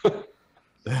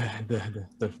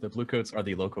 The Bluecoats are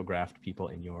the local graft people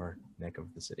in your neck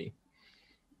of the city.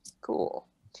 Cool.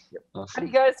 Yep. Awesome. How do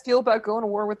you guys feel about going to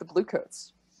war with the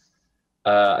Bluecoats?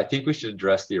 I think we should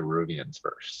address the Eruvians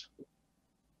first.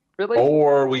 Really?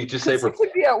 Or we just say you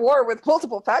could be at war with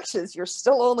multiple factions. You're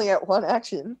still only at 1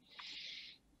 action.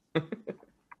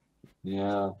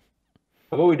 Yeah.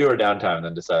 How about we do our downtime and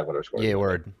then decide what our score is? Yeah,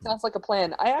 word. Sounds like a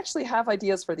plan. I actually have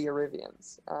ideas for the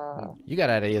Eruvians. You got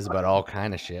ideas about all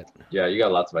kind of shit. Yeah, you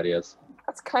got lots of ideas.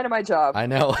 That's kind of my job. I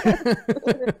know.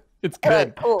 It's good.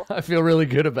 Right, cool. I feel really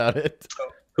good about it.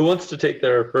 Who wants to take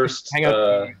their first? Hang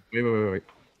on. Wait.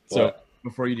 So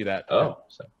before you do that,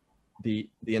 the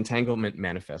entanglement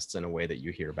manifests in a way that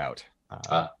you hear about.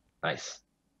 Nice.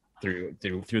 Through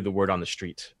the word on the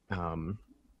street.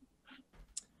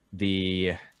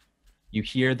 You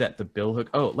hear that the billhook.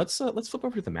 Oh, let's flip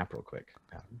over to the map real quick.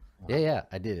 Yeah,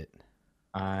 I did it.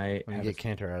 Let me get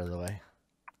Cantor out of the way.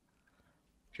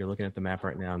 If you're looking at the map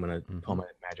right now, I'm gonna pull my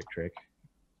magic trick.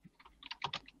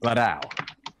 Bladau.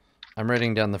 I'm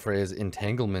writing down the phrase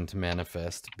entanglement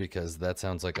manifest because that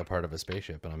sounds like a part of a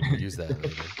spaceship, and I'm going to use that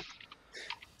later.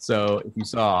 So if you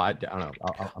saw, I don't know.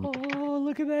 Oh,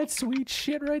 look at that sweet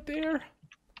shit right there.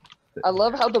 I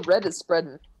love how the red is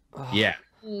spreading. Yeah.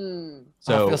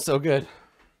 So it feels so good.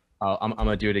 I'm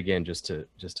gonna do it again just to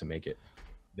make it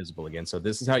visible again. So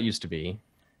this is how it used to be.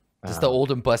 Just the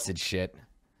old and busted shit.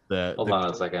 Hold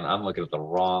on a second. I'm looking at the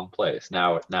wrong place.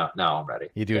 Now I'm ready.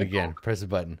 You do it again. Press a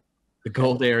button. The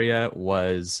gold area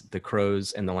was the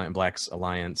Crows and the Lamp Blacks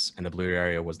Alliance, and the blue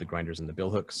area was the Grinders and the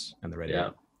Billhooks, and the red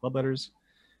area Bloodletters.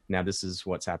 Now this is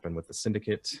what's happened with the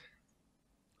Syndicate.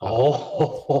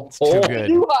 Oh, it's too good.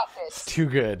 You got this. It's too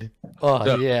good.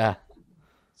 Oh, yeah.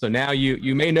 So now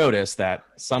you may notice that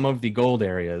some of the gold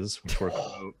areas, which were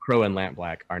Crow and Lamp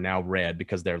Black, are now red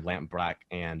because they're Lamp Black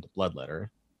and Bloodletter.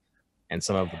 And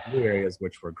some of the blue areas,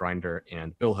 which were Grinder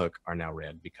and Billhook, are now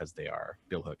red because they are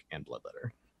Billhook and Bloodletter.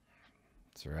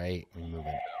 That's right. We're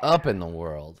moving up in the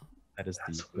world. That is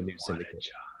the new Syndicate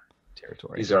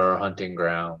territory. These are our hunting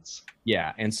grounds.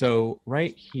 Yeah, and so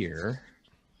right here,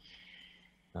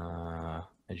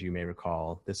 as you may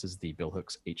recall, this is the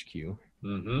Billhook's HQ.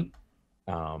 Mm-hmm.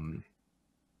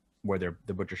 Where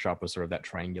the butcher shop was sort of that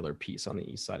triangular piece on the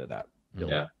east side of that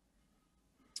building.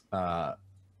 Yeah.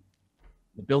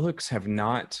 The Billhooks have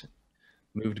not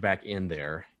moved back in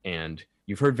there, and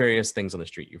you've heard various things on the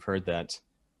street. You've heard that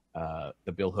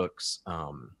the Billhooks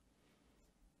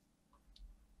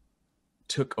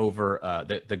took over.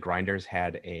 The Grinders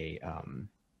had a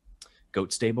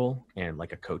goat stable and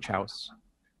like a coach house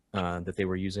that they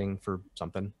were using for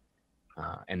something,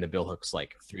 and the Billhooks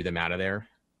like threw them out of there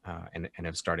and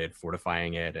have started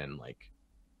fortifying it and like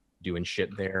doing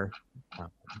shit there.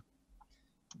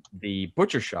 The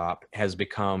butcher shop has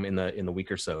become in the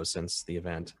week or so since the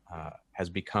event has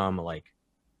become like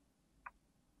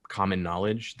common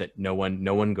knowledge that no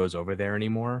one goes over there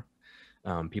anymore.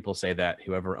 People say that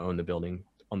whoever owned the building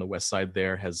on the west side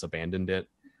there has abandoned it.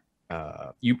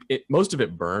 Most of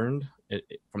it burned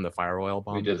from the fire oil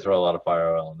bomb. We did throw a lot of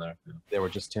fire oil in there. There were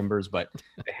just timbers, but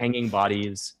the hanging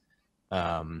bodies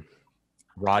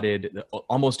rotted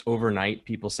almost overnight.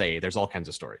 People say there's all kinds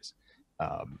of stories.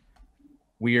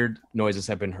 Weird noises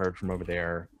have been heard from over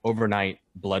there. Overnight,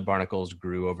 blood barnacles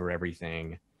grew over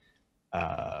everything.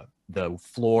 The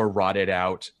floor rotted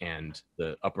out and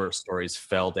the upper stories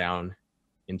fell down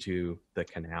into the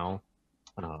canal.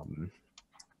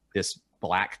 This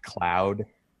black cloud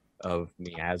of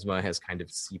miasma has kind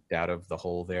of seeped out of the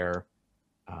hole there.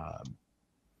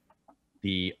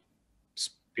 The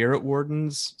spirit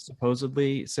wardens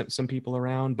supposedly sent some people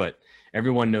around, but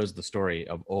everyone knows the story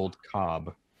of Old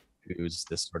Cobb, who's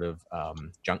this sort of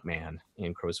junk man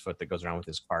in Crowsfoot that goes around with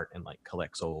his cart and like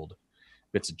collects old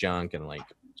bits of junk and like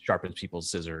sharpens people's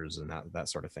scissors and that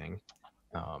sort of thing.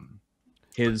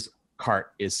 His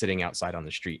cart is sitting outside on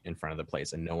the street in front of the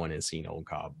place, and no one has seen Old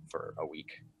Cobb for a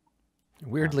week.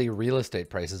 Weirdly, real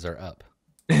estate prices are up.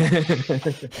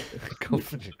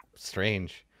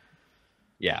 Strange.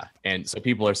 Yeah, and so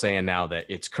people are saying now that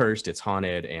it's cursed, it's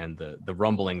haunted, and the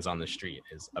rumblings on the street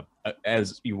is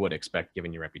as you would expect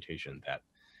given your reputation that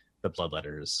the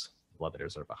Bloodletters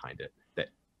are behind it.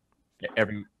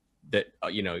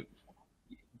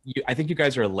 I think you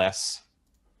guys are less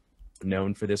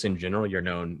known for this in general. You're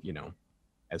known,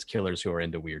 as killers who are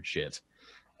into weird shit.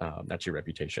 That's your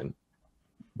reputation.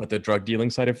 But the drug dealing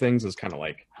side of things is kind of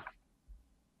like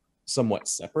somewhat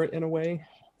separate in a way.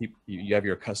 You have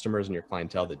your customers and your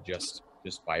clientele that just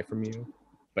buy from you,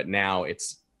 but now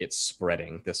it's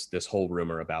spreading this whole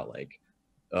rumor about like,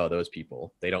 oh, those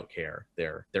people, they don't care.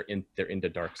 They're into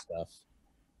dark stuff.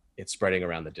 It's spreading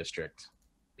around the district.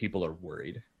 People are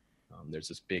worried. There's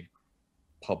this big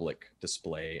public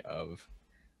display of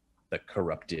the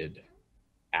corrupted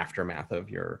aftermath of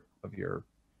your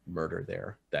murder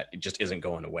there that it just isn't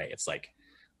going away. It's like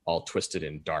all twisted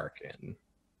and dark and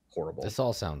horrible. This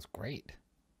all sounds great.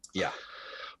 Yeah.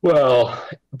 Well,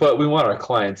 but we want our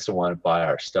clients to want to buy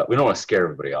our stuff. We don't want to scare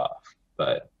everybody off,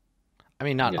 but I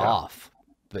mean, not off,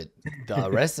 but the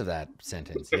rest of that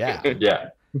sentence, yeah. Yeah.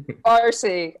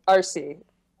 RC.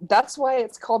 That's why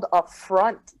it's called a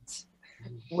front.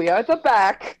 We are the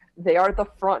back. They are the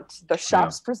front. The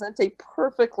shops present a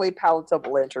perfectly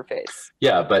palatable interface.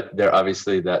 Yeah, but they're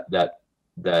obviously that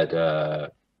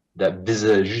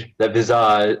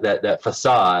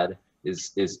facade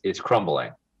is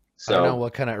crumbling. So, I don't know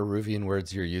what kind of Eruvian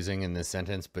words you're using in this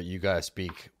sentence, but you guys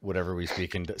speak whatever we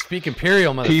speak in. Speak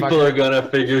Imperial, motherfucker. People are gonna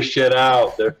figure shit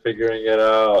out. They're figuring it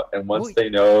out, and once they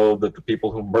know that the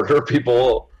people who murder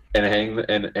people and hang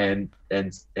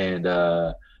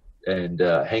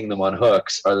hang them on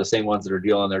hooks are the same ones that are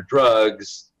dealing their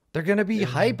drugs. They're gonna be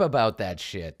hype about that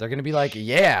shit. They're gonna be like,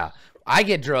 yeah, I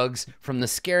get drugs from the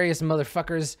scariest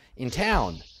motherfuckers in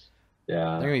town.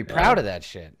 Yeah, they're gonna be proud of that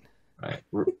shit. Right.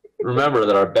 Remember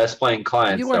that our best playing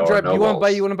clients you want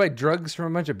to buy drugs from a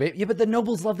bunch of babies? Yeah, but the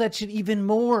nobles love that shit even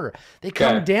more. They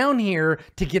come down here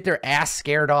to get their ass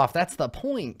scared off. That's the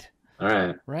point. All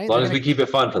right. Right. As long as we keep it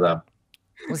fun for them.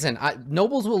 Listen,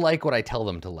 nobles will like what I tell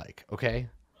them to like. Okay.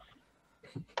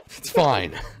 It's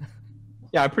fine.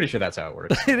 Yeah, I'm pretty sure that's how it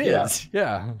works. It is.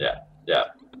 Yeah.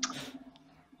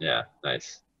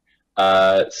 Nice.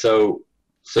 So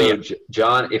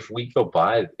John, if we go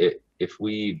by it, if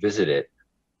we visit it,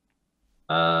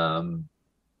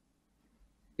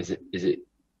 is it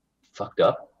fucked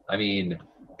up? I mean,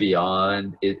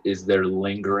 beyond, is there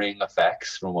lingering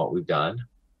effects from what we've done?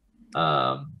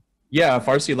 Yeah,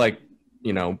 Farsi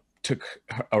took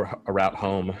a route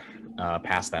home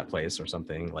past that place or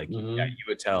something. Like, yeah, you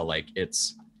would tell like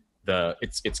it's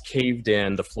caved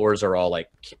in. The floors are all like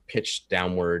pitched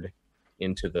downward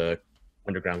into the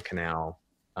underground canal.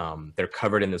 They're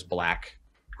covered in this black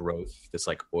growth, this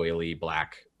like oily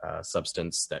black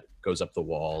substance that goes up the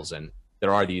walls, and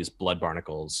there are these blood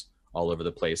barnacles all over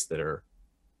the place that are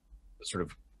sort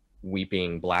of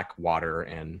weeping black water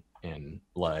and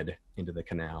blood into the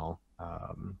canal.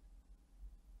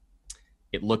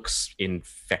 It looks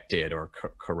infected or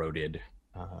corroded,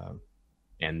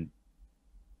 and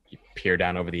you peer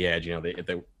down over the edge.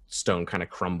 The stone kind of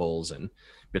crumbles and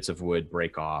bits of wood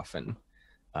break off, and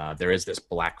there is this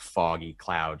black foggy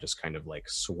cloud just kind of like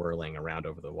swirling around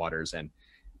over the waters, and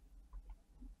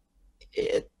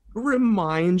it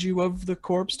reminds you of the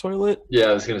corpse toilet. Yeah,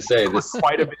 I was gonna say this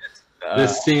quite a bit.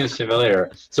 This seems familiar.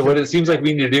 So what it seems like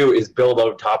we need to do is build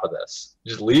on top of this.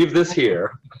 Just leave this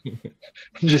here,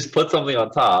 just put something on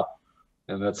top,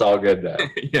 and that's all good now.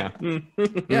 Yeah.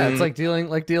 Yeah, it's like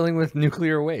dealing with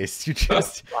nuclear waste. You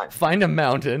just find a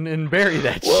mountain and bury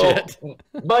that shit.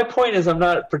 My point is, I'm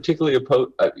not particularly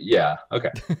opposed. Yeah,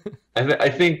 okay. I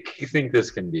think this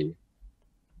can be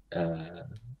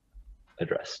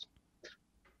addressed.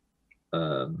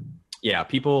 Yeah,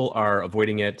 people are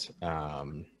avoiding it.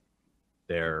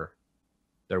 They're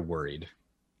worried.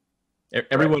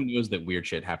 Everyone knows that weird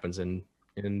shit happens in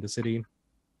the city,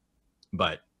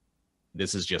 but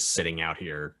this is just sitting out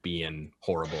here being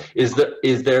horrible. Is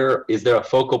there a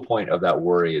focal point of that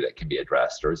worry that can be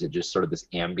addressed, or is it just sort of this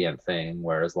ambient thing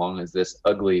where as long as this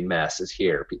ugly mess is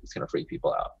here, it's going to freak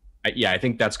people out? I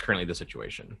think that's currently the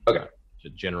situation. Okay. It's a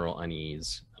general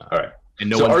unease. All right. And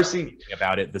no one's thinking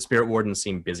about it. The spirit wardens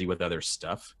seem busy with other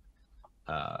stuff,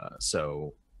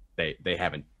 so they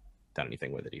haven't done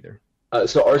anything with it either.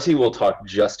 So RC will talk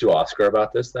just to Oscar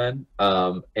about this then,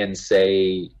 and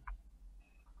say,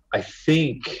 I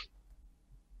think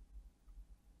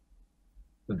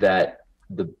that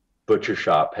the butcher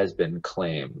shop has been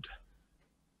claimed.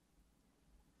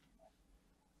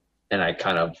 And I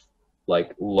kind of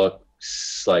look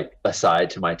aside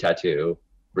to my tattoo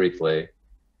briefly,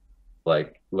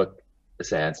 look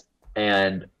askance,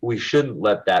 and we shouldn't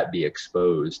let that be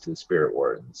exposed to the spirit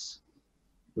wardens.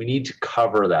 We need to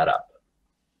cover that up.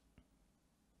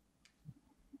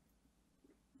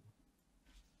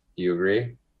 Do you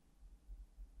agree?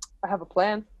 I have a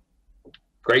plan.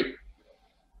 Great.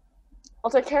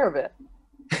 I'll take care of it.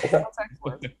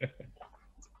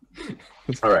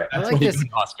 All right. I like this,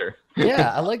 Oscar.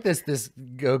 Yeah, I like this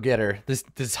go-getter,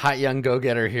 this hot young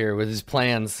go-getter here with his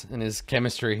plans and his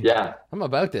chemistry. Yeah. I'm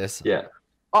about this. Yeah.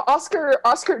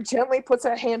 Oscar gently puts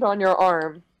a hand on your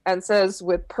arm and says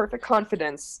with perfect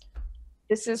confidence,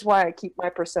 "This is why I keep my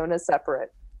personas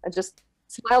separate," and just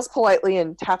smiles politely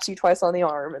and taps you twice on the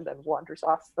arm and then wanders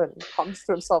off and comes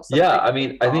to himself. Yeah, I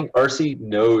mean, I think RC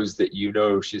knows that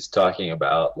she's talking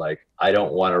about, I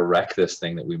don't want to wreck this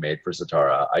thing that we made for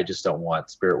Zatara. I just don't want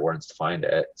spirit wardens to find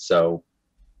it. So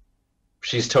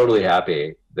she's totally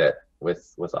happy that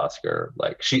with Oscar,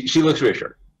 she looks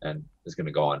reassured and is going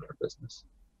to go on to her business.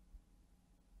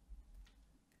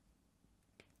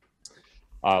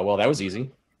 Well, that was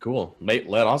easy. Cool.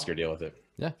 Let Oscar deal with it.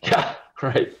 Yeah. Yeah.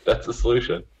 Right. That's the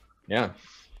solution. Yeah.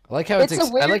 I like how it's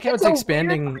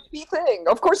expanding. Weird, creepy thing.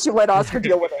 Of course, you let Oscar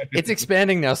deal with it. It's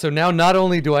expanding now. So now, not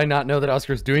only do I not know that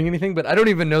Oscar's doing anything, but I don't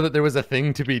even know that there was a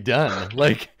thing to be done.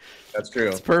 That's true.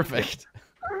 It's perfect.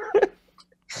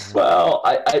 Well,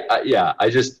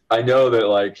 I know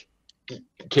that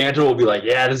Cantor will be like,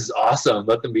 yeah, this is awesome.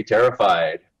 Let them be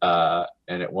terrified,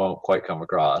 and it won't quite come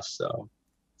across. So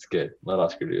it's good. Let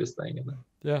Oscar do his thing.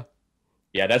 Yeah.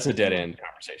 Yeah, that's a dead end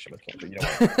conversation with Cantor.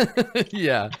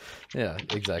 Yeah,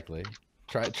 exactly.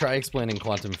 Try explaining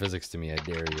quantum physics to me, I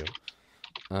dare you.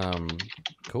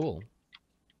 Cool.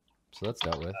 So that's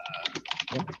dealt with.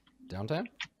 Downtime?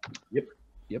 Yep.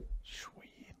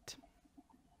 Sweet.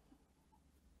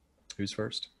 Who's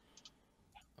first?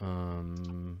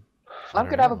 I'm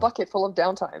gonna have a bucket full of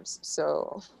downtimes,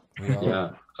 so.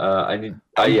 Yeah.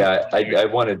 I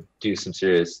want to do some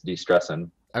serious de-stressing.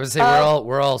 I would say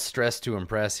we're all stressed to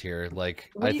impress here.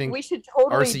 Like, I think we should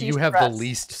totally RC, you have the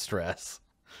least stress.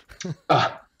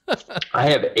 I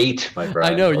have 8, my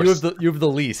friend. I know you have the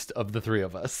least of the 3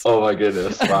 of us. Oh my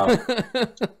goodness! Wow.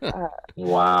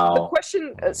 Wow. The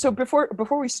question. So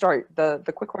before we start,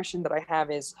 the quick question that I have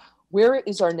is, where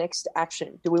is our next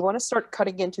action? Do we want to start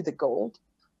cutting into the gold?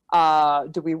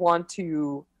 Do we want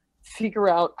to figure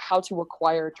out how to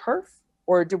acquire turf,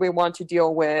 or do we want to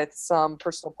deal with some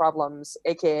personal problems,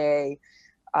 aka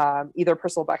either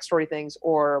personal backstory things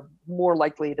or more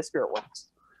likely the spirit worms?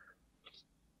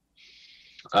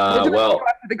 Well, go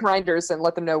after the grinders and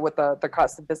let them know what the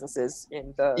cost of business is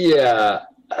in the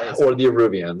or the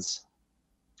Aruvians,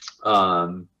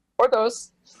 or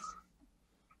those.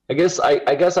 I guess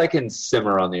I can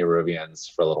simmer on the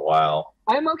Aruvians for a little while.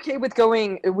 I'm okay with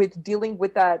dealing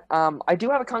with that. I do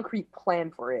have a concrete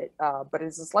plan for it, but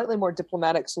it's a slightly more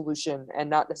diplomatic solution and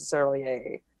not necessarily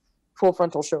a full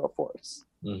frontal show of force.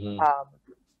 Mm-hmm.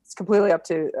 It's completely up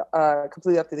to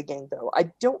the gang, though.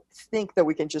 I don't think that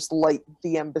we can just light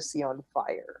the embassy on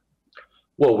fire.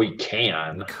 Well, we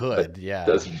can. We could, yeah.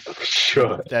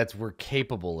 Should. We're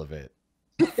capable of it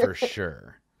for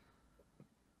sure.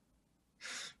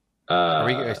 Do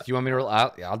you want me to roll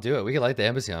out? I'll do it. We can light the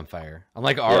embassy on fire. I'm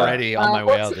like already on my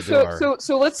way out the door.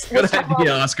 So let's Good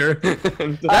idea, Oscar.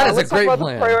 That is a great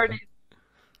plan.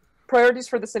 Priorities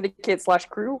for the syndicate /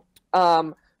 crew.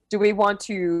 Do we want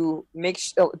to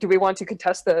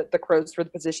contest the crows for the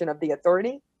position of the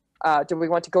authority? Do we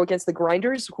want to go against the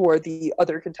grinders, who are the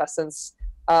other contestants?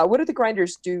 What do the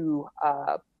grinders do,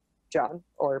 John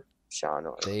or Sean?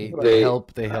 Or they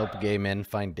help gay men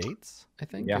find dates, I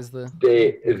think. Yeah. Is the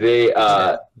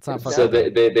so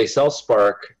they sell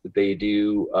Spark. They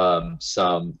do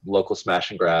some local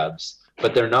smash and grabs,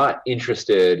 but they're not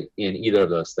interested in either of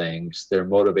those things. Their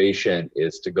motivation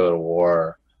is to go to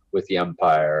war with the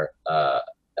Empire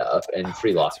and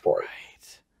free Lockport.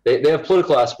 Right. They have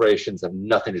political aspirations that have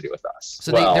nothing to do with us.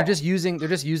 So they're just using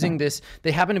this.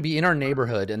 They happen to be in our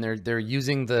neighborhood, and they're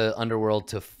using the underworld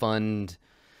to fund.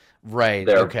 Right.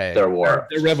 Their war.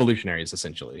 They're revolutionaries,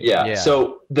 essentially. Yeah.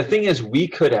 So the thing is, we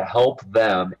could help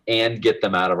them and get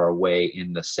them out of our way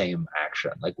in the same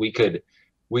action. Like we could,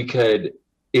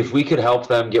 if we could help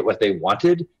them get what they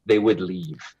wanted, they would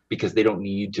leave because they don't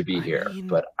need to be here.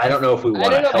 But I don't know if we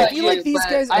want to help. I feel like these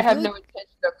guys. I have no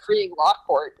intention of freeing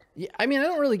Lockport. Yeah, I mean, I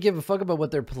don't really give a fuck about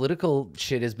what their political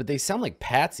shit is, but they sound like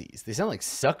patsies. They sound like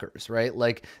suckers, right?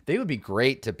 Like, they would be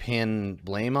great to pin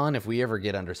blame on if we ever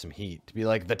get under some heat. To be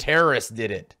like, the terrorists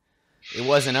did it. It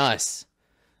wasn't us.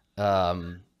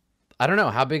 I don't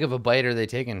know. How big of a bite are they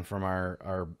taking from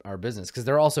our business? Because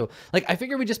they're also, like, I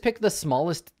figure we just pick the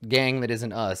smallest gang that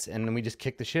isn't us, and then we just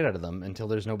kick the shit out of them until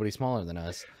there's nobody smaller than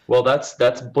us. Well, that's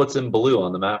Blitz and Blue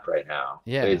on the map right now.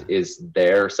 Yeah. Is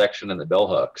their section in the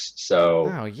billhooks.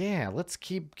 So. Oh, yeah. Let's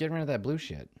keep getting rid of that blue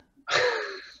shit.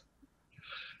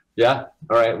 Yeah.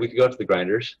 All right. We could go to the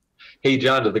grinders. Hey,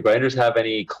 John, do the grinders have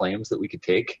any claims that we could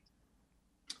take?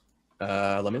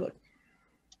 Let me look.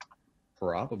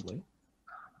 Probably.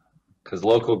 Because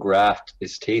local graft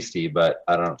is tasty, but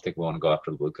I don't think we want to go after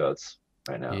the blue coats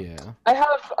right now. Yeah. I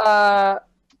have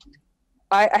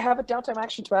a downtime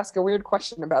action to ask a weird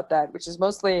question about that, which is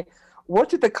mostly, what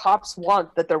do the cops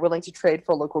want that they're willing to trade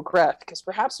for local graft? Because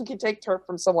perhaps we can take turf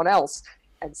from someone else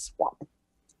and swap.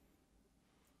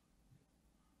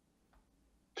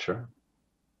 Sure.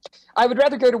 I would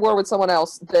rather go to war with someone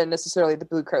else than necessarily the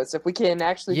blue coats. If we can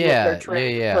actually do their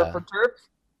trade for turf.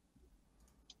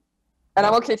 And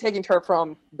I'm okay taking turf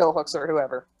from Bill Hooks or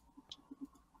whoever.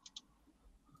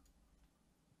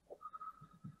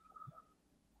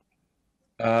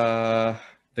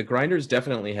 The grinders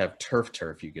definitely have turf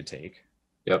you could take.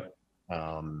 Yep.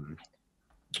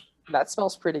 That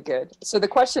smells pretty good. So the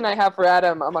question I have for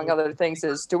Adam, among other things,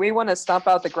 is: do we want to stomp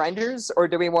out the grinders, or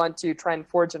do we want to try and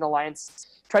forge an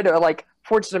alliance? Try to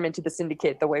forge them into the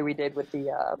syndicate the way we did with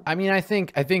the. I mean, I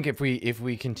think if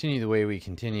we continue the way we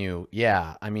continue,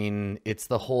 yeah. I mean, it's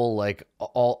the whole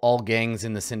all gangs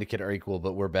in the syndicate are equal,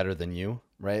 but we're better than you,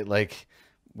 right? Like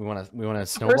we want to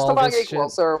snowball this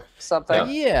equals shit. Or something.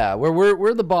 Yeah,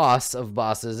 we're the boss of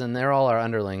bosses, and they're all our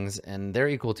underlings, and they're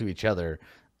equal to each other.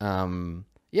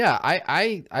 Yeah,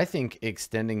 I think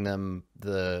extending them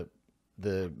the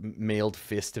mailed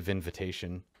fist of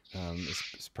invitation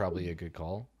is probably a good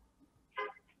call.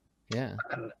 Yeah.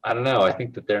 I don't know. I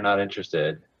think that they're not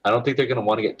interested. I don't think they're going to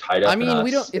want to get tied up. I mean, in us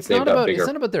we don't. It's not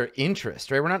about their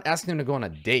interest, right? We're not asking them to go on a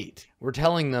date. We're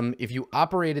telling them if you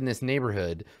operate in this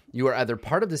neighborhood, you are either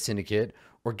part of the syndicate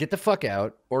or get the fuck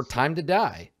out or time to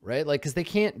die, right? Like, because they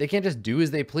can't just do as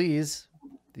they please.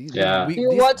 Do you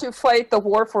want to fight the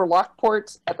war for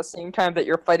Lockport at the same time that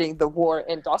you're fighting the war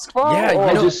in Duskfall?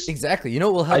 Yeah, exactly. You know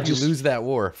what will help you lose that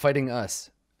war? Fighting us.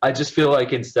 I just feel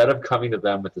like instead of coming to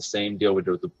them with the same deal we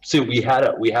did with we had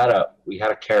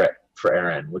a carrot for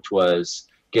Erin, which was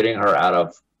getting her out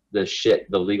of the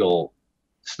legal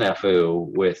snafu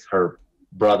with her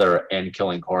brother and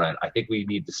killing Corin. I think we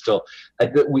need to still.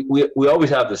 We always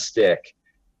have the stick,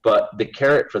 but the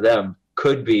carrot for them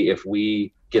could be if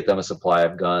we get them a supply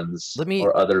of guns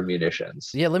or other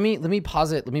munitions. Yeah, let me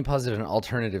posit an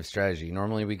alternative strategy.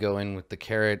 Normally we go in with the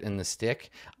carrot and the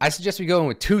stick. I suggest we go in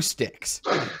with 2 sticks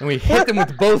and we hit them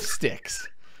with both sticks.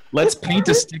 Let's paint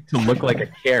a stick to look like a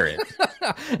carrot.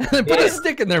 And then put a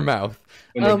stick in their mouth.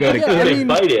 They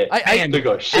bite it. They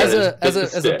go, shit,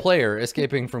 as a player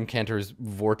escaping from Cantor's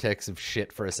vortex of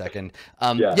shit for a second.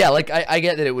 Like I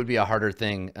get that it would be a harder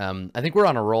thing. I think we're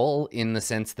on a roll in the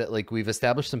sense that like we've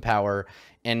established some power,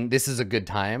 and this is a good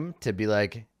time to be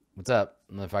like, "What's up,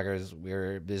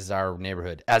 motherfuckers? This is our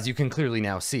neighborhood," as you can clearly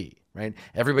now see. Right?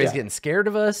 Everybody's getting scared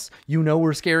of us. You know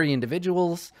we're scary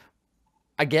individuals.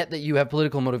 I get that you have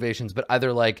political motivations, but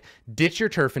either like ditch your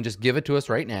turf and just give it to us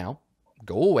right now,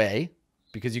 go away,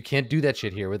 because you can't do that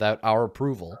shit here without our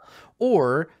approval,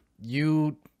 or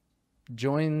you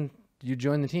join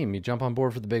the team, you jump on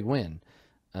board for the big win.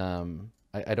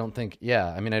 I don't think,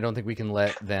 I mean, I don't think we can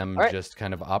let them just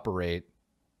kind of operate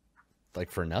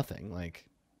like for nothing. Like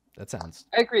that sounds,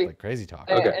 I agree, like crazy talk.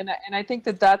 And I think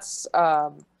that's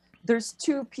there's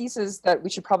 2 pieces that we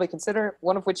should probably consider.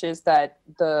 One of which is that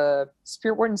the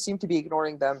Spirit Wardens seem to be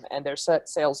ignoring them and their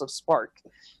sales of Spark,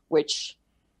 which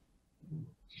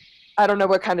I don't know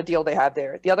what kind of deal they have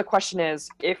there. The other question is,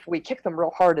 if we kick them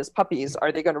real hard as puppies,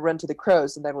 are they going to run to the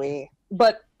crows? And then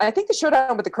but I think the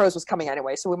showdown with the crows was coming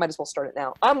anyway, so we might as well start it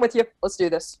now. I'm with you. Let's do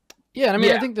this. Yeah, and I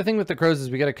mean, I think the thing with the crows is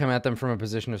we got to come at them from a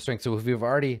position of strength. So if we've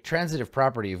already transitive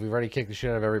property, if we've already kicked the shit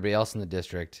out of everybody else in the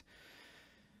district,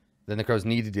 then the crows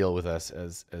need to deal with us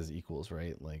as equals,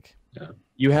 right? Like,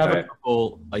 you have a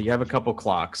couple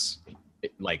clocks,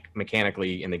 like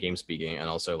mechanically in the game speaking, and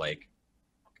also like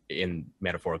in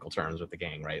metaphorical terms with the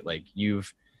gang, right? Like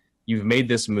you've made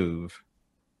this move.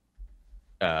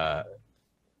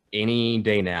 Any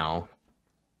day now,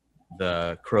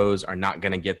 the crows are not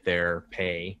going to get their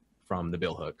pay from the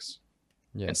billhooks,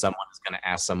 and someone is going to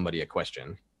ask somebody a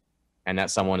question. And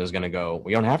that someone is going to go,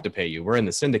 "We don't have to pay you. We're in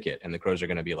the syndicate." And the crows are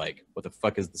going to be like, "What the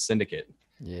fuck is the syndicate?"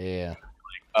 Yeah. Like,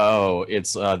 oh,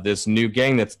 it's this new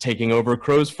gang that's taking over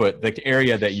Crowsfoot, the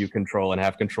area that you control and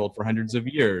have controlled for hundreds of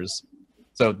years.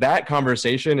 So that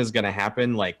conversation is going to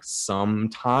happen like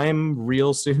sometime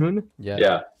real soon.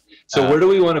 Yeah. So where do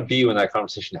we want to be when that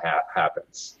conversation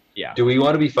happens? Yeah. Do we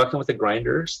want to be fucking with the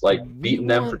grinders, like beating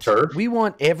them for turf? We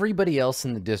want everybody else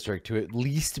in the district to at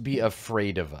least be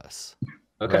afraid of us.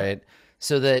 Okay. Right.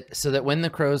 So that when the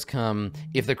crows come,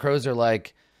 if the crows are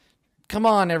like, "Come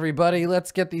on, everybody,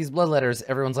 let's get these bloodletters,"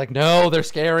 everyone's like, "No, they're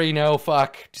scary. No,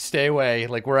 fuck, stay away.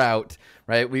 Like we're out."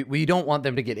 Right. We don't want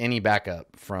them to get any backup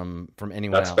from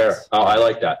anyone else. That's fair. Oh, I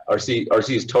like that. RC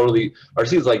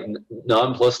is like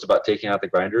nonplussed about taking out the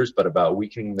grinders, but about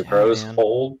weakening the crows.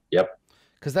 Hold. Yep.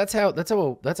 Because that's how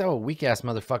a weak ass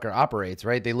motherfucker operates,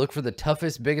 right? They look for the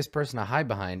toughest, biggest person to hide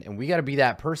behind, and we got to be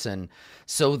that person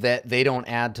so that they don't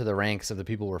add to the ranks of the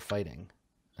people we're fighting.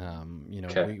 We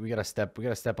got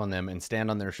to step on them and stand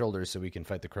on their shoulders so we can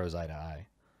fight the crows eye to eye.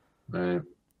 Right.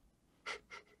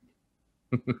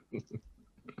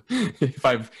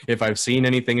 If I've seen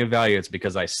anything of value, it's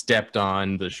because I stepped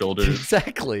on the shoulders.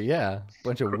 Exactly. Yeah.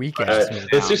 Bunch of weak ass.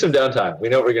 Let's do some downtime. We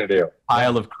know what we're gonna do.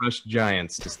 Pile of crushed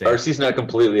giants to stay. RC's not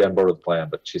completely on board with the plan,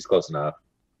 but she's close enough.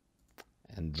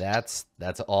 And that's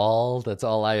all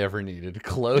I ever needed.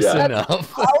 Close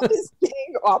enough. How this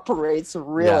gang operates,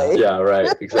 really. Yeah,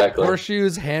 right. Exactly.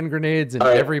 Horseshoes, hand grenades, and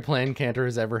every plan Cantor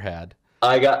has ever had.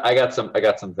 I got some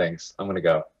things. I'm gonna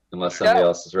go unless somebody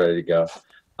else is ready to go.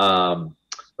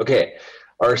 Okay,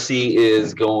 RC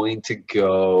is going to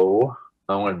go.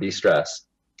 I want to de-stress,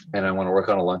 and I want to work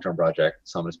on a long-term project.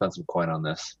 So I'm going to spend some coin on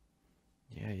this.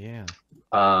 Yeah.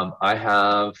 I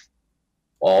have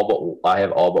all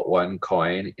but one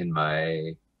coin in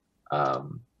my my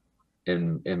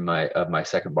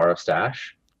second bar of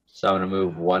stash. So I'm going to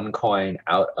move one coin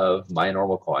out of my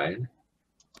normal coin.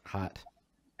 Hot.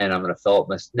 And I'm going to fill up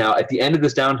now. At the end of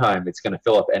this downtime, it's going to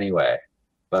fill up anyway.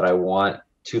 But I want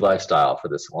 2 lifestyle for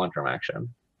this long-term action.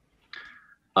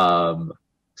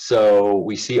 So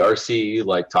we see RC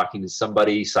like talking to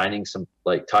somebody, signing some,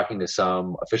 like talking to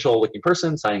some official looking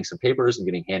person, signing some papers and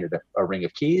getting handed a ring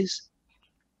of keys.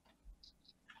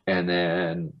 And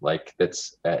then like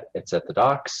it's at the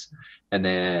docks. And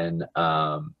then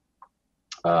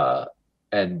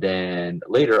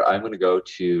later I'm going to go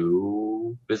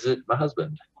to visit my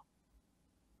husband.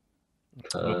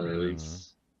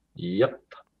 Yep.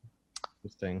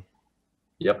 Interesting.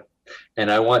 Yep. And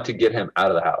I want to get him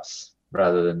out of the house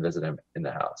rather than visit him in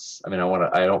the house. I mean,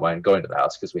 I don't mind going to the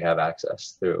house because we have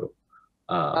access through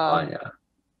Anya.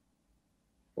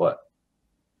 What?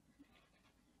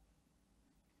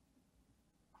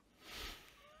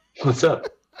 What's up?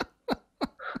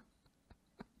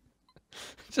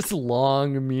 Just a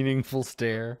long, meaningful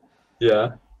stare. Yeah.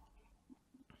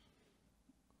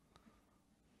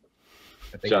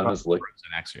 I think John is looking.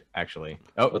 Actually.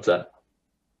 Oh, what's that?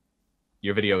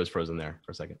 Your video is frozen there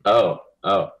for a second. Oh,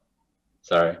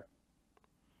 sorry.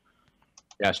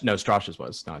 Yeah, no, Strash's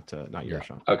was not yours,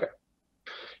 Sean. Okay.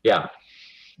 Yeah.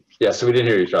 So we didn't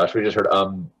hear you, Josh. We just heard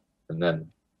and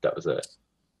then that was it.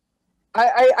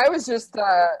 I was just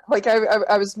like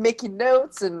I was making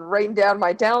notes and writing down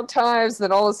my downtimes, and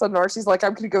then all of a sudden Archie's like,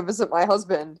 I'm gonna go visit my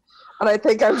husband, and I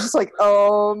think I was just like,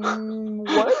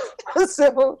 what?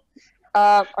 So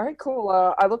all right,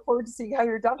 cool. I look forward to seeing how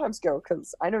your downtimes go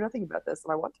because I know nothing about this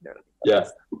and I want to know nothing about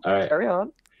this. All right. Carry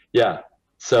on. Yeah.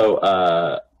 So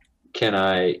can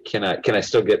I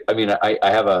still get, I mean, I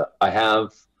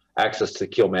have access to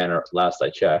Kiel Manor last I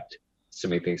checked,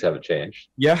 assuming things haven't changed.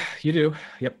 Yeah, you do.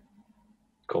 Yep.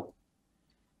 Cool.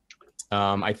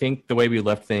 I think the way we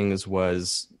left things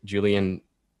was Julian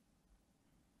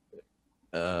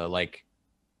was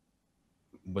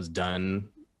done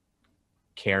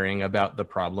caring about the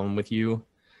problem with you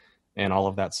and all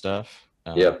of that stuff.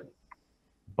 Yep.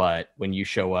 But when you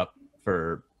show up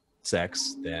for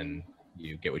sex, then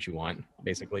you get what you want,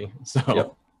 basically. So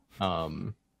yep.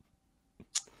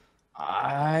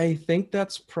 I think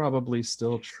that's probably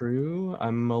still true.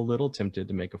 I'm a little tempted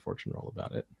to make a fortune roll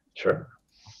about it. Sure.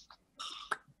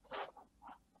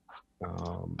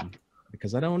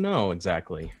 Because I don't know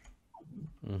exactly.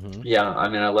 Mm-hmm. Yeah, I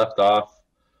mean, I left off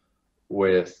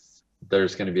with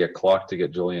there's going to be a clock to get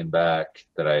Julian back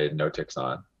that I had no ticks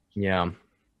on. Yeah.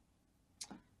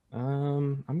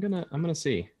 I'm gonna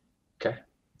see. Okay,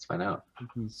 let's find out.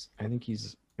 I think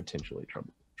he's potentially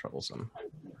troublesome.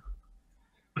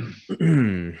 Wait,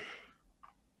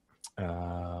 do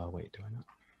I not?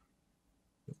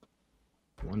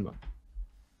 One moment.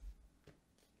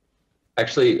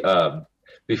 Actually,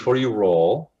 before you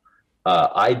roll,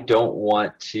 I don't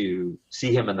want to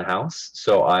see him in the house,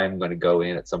 so I'm going to go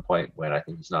in at some point when I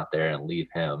think he's not there and leave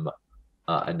him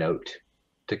a note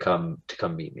to come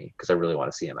meet me because I really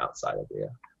want to see him outside of the.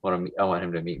 I want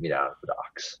him to meet me down at the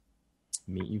docks.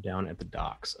 Meet you down at the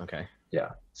docks. Okay.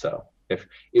 Yeah. So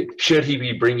should he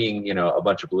be bringing a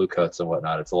bunch of blue coats and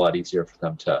whatnot, it's a lot easier for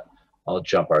them to. I'll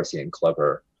jump RC and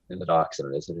Clever in the docks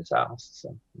than it is in his house.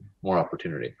 So more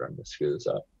opportunity for him to screw this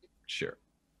up. Sure.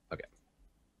 Okay.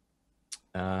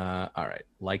 All right.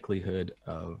 Likelihood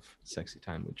of sexy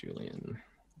time with Julian.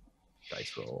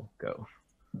 Dice roll. Go.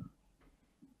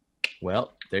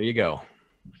 Well, there you go.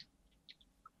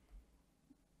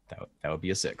 That would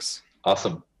be a 6.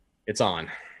 Awesome. It's on.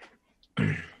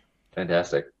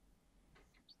 Fantastic.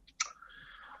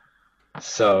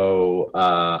 So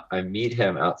I meet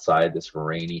him outside this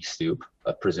rainy stoop,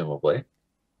 presumably.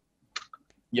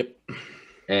 Yep.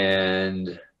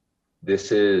 And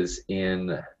this is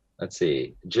in, let's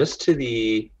see, just to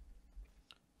the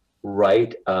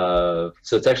right of,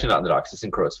 so it's actually not in the docks, it's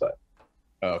in Crowsfoot.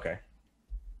 Oh, okay.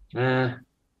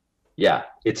 Yeah,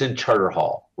 it's in Charter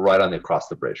Hall, right on across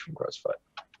the bridge from Crowsfoot.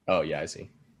 Oh, yeah, I see.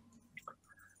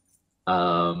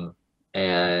 I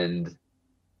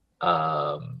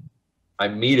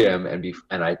meet him and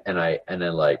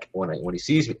then like when he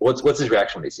sees me, what's his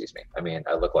reaction when he sees me? I mean,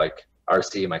 I look like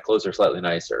RC, my clothes are slightly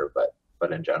nicer, but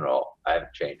in general, I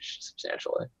haven't changed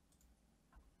substantially.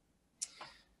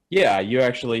 Yeah, you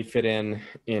actually fit in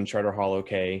Charter Hall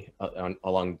okay.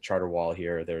 Along Charter Wall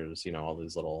here, there's all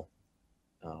these little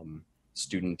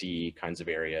student-y kinds of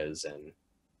areas and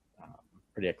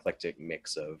pretty eclectic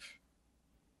mix of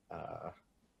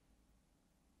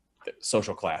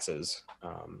social classes.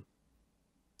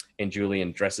 And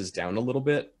Julian dresses down a little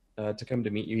bit to come to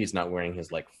meet you. He's not wearing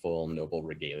his like full noble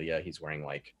regalia. He's wearing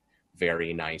like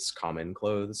very nice common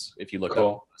clothes. If you look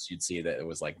up, you'd see that it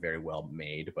was like very well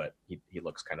made, but he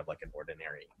looks kind of like an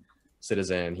ordinary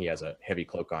citizen. He has a heavy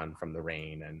cloak on from the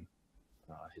rain and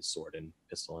his sword and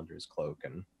pistol under his cloak.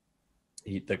 And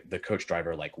the coach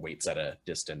driver like waits at a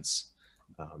distance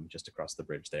just across the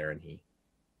bridge there, and he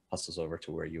hustles over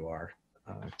to where you are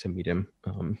to meet him.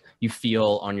 You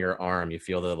feel on your arm, you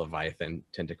feel the Leviathan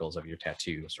tentacles of your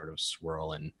tattoo sort of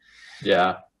swirl and.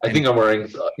 Yeah, I think I'm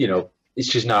wearing,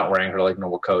 she's not wearing her like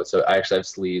normal coat, so I actually have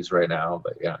sleeves right now,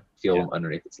 but yeah, feel them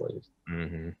underneath the sleeves.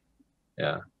 Mm-hmm.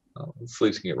 Yeah, the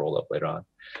sleeves can get rolled up later on.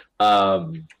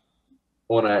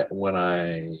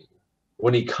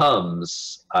 When he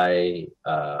comes, I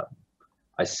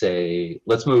say,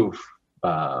 let's move.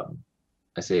 I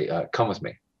say, come with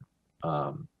me.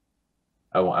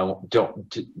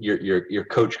 Your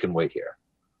coach can wait here.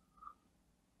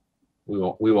 We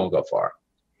won't go far.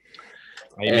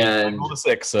 And rolled a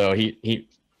 6, so he.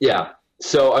 Yeah.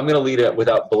 So I'm gonna lead it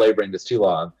without belaboring this too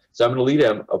long. So I'm gonna lead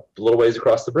him a little ways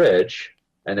across the bridge,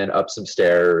 and then up some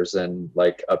stairs, and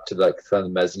like up to the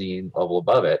mezzanine level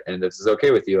above it. And this is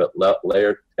okay with you at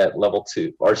level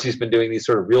 2. RC's been doing these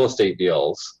sort of real estate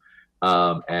deals,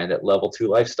 and at level 2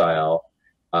 lifestyle,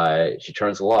 she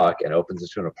turns the lock and opens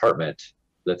into an apartment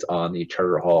that's on the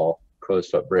Charter Hall Crow's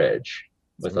Foot Bridge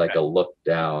with like a look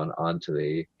down onto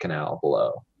the canal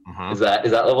below. Is that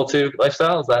level 2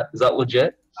 lifestyle? Is that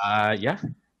legit? Yeah.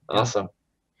 Awesome.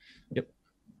 Yep.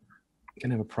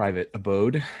 Can have a private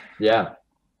abode. Yeah.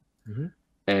 Mm-hmm.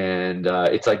 And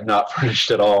it's like not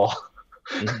furnished at all.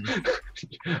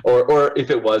 Mm-hmm. or if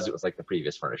it was like the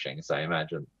previous furnishings. I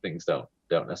imagine things don't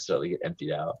necessarily get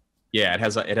emptied out. Yeah,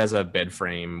 it has a bed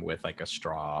frame with like a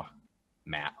straw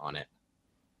mat on it.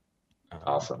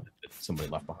 Awesome. That somebody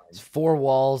left behind. It's 4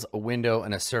 walls, a window,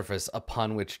 and a surface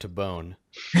upon which to bone.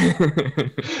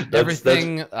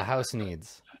 Everything a house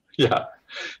needs. Yeah.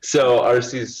 So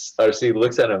RC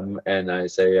looks at him, and I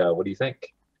say, "What do you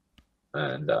think?"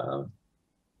 And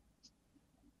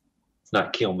it's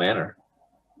not Keel Manor,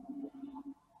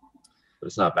 but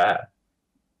it's not bad.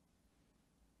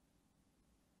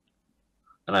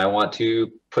 And I want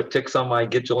to put ticks on my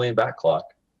Get Julian back clock.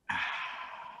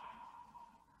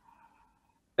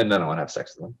 And then I want to have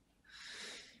sex with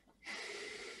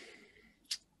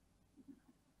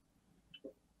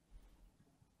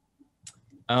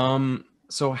them.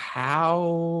 So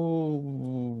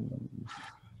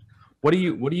what do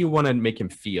you want to make him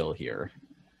feel here?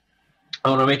 I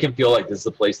want to make him feel like this is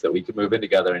a place that we could move in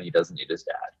together, and he doesn't need his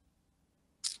dad.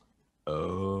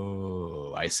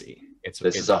 Oh, I see. This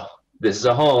is a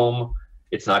home.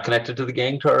 It's not connected to the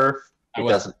gang turf. It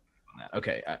doesn't.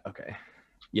 Okay. Okay.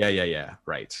 Yeah.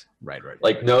 Right.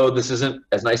 Like, no, this isn't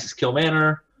as nice as Kill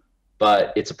Manor,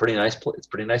 but it's a pretty nice place. It's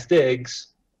pretty nice digs.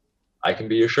 I can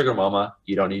be your sugar mama.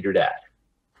 You don't need your dad.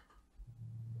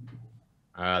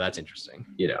 That's interesting.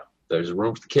 There's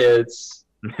room for the kids.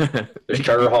 There's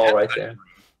Charter Hall right there.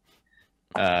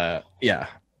 Yeah.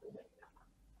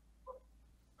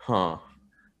 Huh.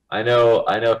 I know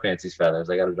Fancy's feathers.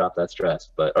 I got to drop that stress,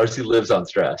 but RC lives on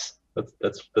stress.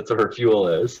 That's what her fuel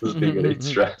is being underneath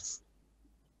stress.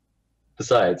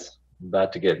 Besides, I'm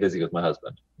about to get busy with my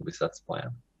husband. At least that's the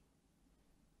plan.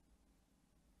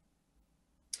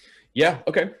 Yeah.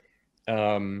 Okay.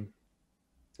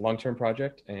 Long-term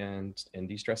project and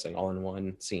de-stressing all in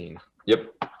one scene.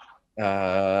 Yep.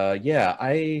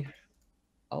 Yeah.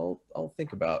 I'll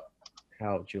think about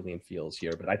how Julian feels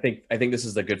here, but I think this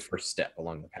is a good first step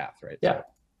along the path, right? Yeah.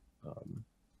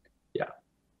 Yeah.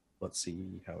 Let's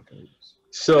see how it goes.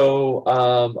 So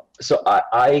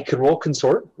I could roll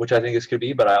consort, which I think this could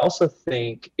be, but I also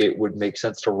think it would make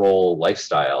sense to roll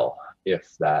lifestyle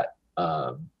if that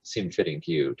seemed fitting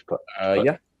to you to put.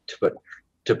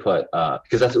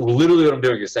 Because that's literally what I'm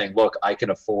doing is saying, look, I can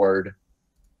afford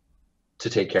to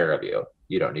take care of you.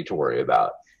 You don't need to worry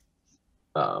about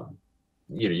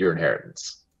your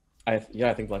inheritance. I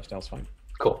think lifestyle's fine.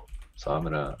 Cool. So I'm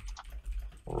gonna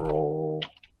roll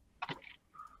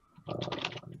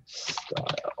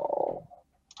style.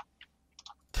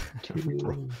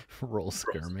 Roll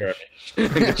skirmish.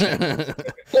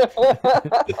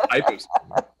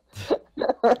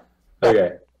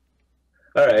 Okay.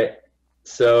 All right.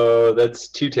 So that's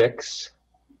 2 ticks.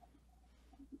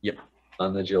 Yep.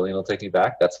 On the Julian will take me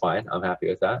back. That's fine. I'm happy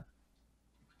with that.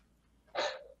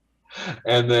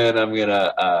 And then I'm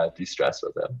gonna de-stress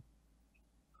with him.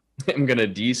 I'm gonna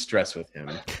de-stress with him.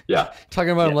 Yeah.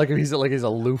 Talking about him like he's a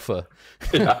loofah.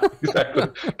 Yeah, exactly.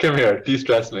 Come here,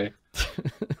 de-stress me.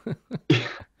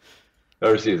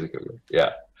 Or sees it.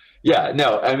 Yeah. Yeah.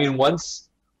 No, I mean once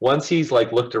he's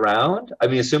like looked around, I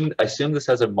mean I assume this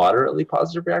has a moderately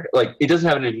positive reaction. Like it doesn't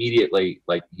have an immediately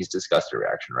like he's disgusted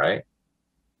reaction, right?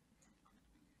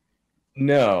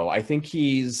 No, I think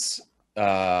he's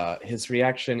his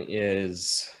reaction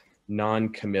is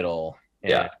non-committal,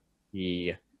 and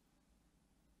he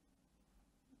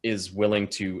is willing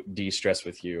to de-stress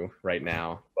with you right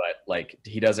now, but like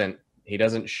he doesn't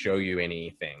show you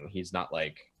anything. He's not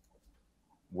like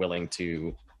willing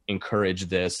to encourage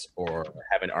this or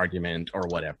have an argument or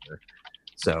whatever.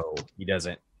 So it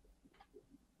doesn't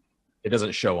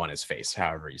show on his face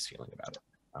however he's feeling about it.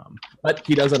 But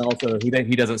he doesn't also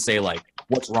he doesn't say like,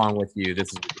 what's wrong with you, this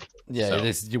is ridiculous.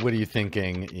 So, what are you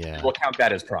thinking? Yeah, we'll count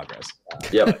that as progress.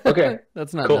 Yep. Okay.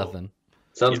 That's not Cool. nothing.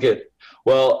 Sounds good.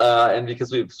 Well, and because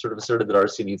we've sort of asserted that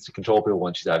RC needs to control people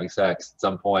when she's having sex, at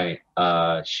some point,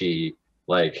 she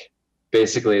like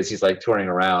basically as he's like touring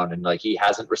around and like he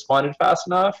hasn't responded fast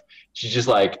enough, she's just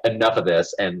like, enough of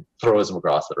this, and throws him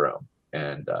across the room,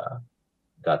 and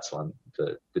that's when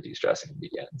the de-stressing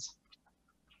begins.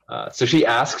 So she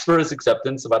asks for his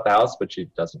acceptance about the house, but she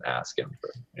doesn't ask him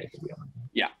for anything beyond that.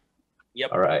 Yeah.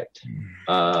 Yep. All right.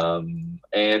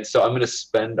 And so I'm going to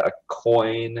spend a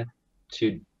coin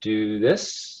to do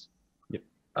this. Yep.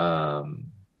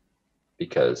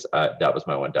 Because that was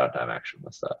my one downtime action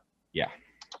with that. Yeah.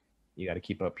 You got to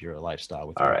keep up your lifestyle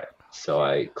with All right. So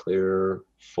I clear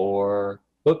 4.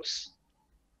 Whoops.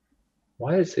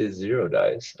 Why is it 0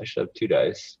 dice? I should have 2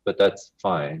 dice, but that's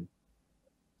fine.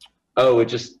 Oh, it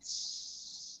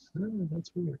just...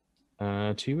 that's weird.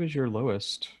 2 is your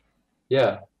lowest.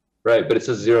 Yeah. Right, but it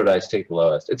says 0 dice, take the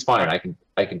lowest. It's fine. I can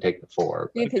take the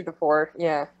 4. You can take the 4,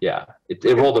 yeah. Yeah, it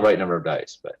rolled the right number of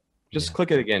dice, but Just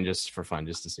click it again just for fun,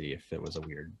 just to see if it was a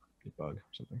weird bug or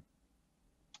something.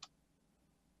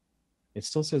 It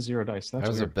still says 0 dice. That's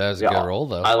That was a Yeah, good roll,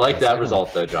 though. I like that Second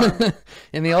result though, John. one.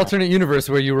 In the alternate universe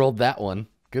where you rolled that one,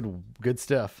 good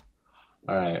stuff.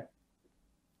 All right.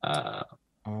 Hang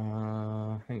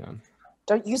on.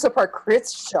 Don't use up our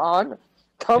crits, Sean.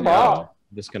 Come No. on.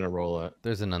 I'm just gonna roll it.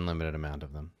 There's an unlimited amount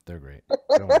of them. They're great.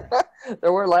 Don't worry.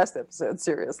 There were last episode,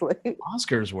 seriously.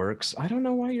 Oscars works. I don't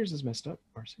know why yours is messed up,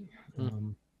 RC.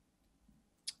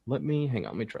 Let me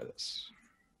try this.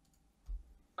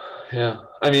 Yeah,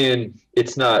 I mean,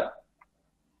 it's not.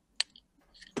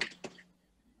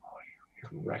 Oh,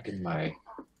 you're wrecking my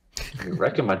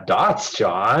dots,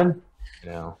 John.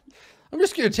 No. I'm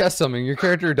just gonna test something. Your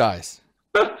character dies.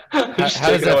 How does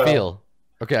taking that it feel?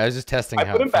 Okay, I was just testing I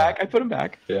how put it him felt. back. I put him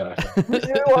back. Yeah.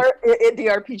 You are in the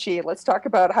RPG. Let's talk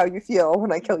about how you feel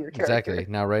when I kill your character. Exactly.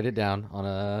 Now write it down on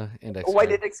a index A white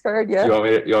card. index card, yeah. You want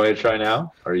me to try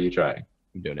now, or are you trying?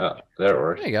 I'm doing it. Oh, there it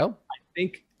works. There you go.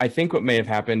 I think what may have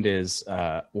happened is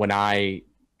when I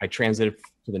transited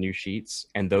to the new sheets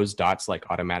and those dots like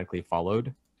automatically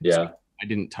followed. Yeah. So I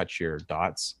didn't touch your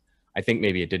dots. I think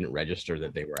maybe it didn't register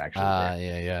that they were actually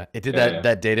there. Yeah. It did Yeah,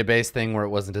 that database thing where it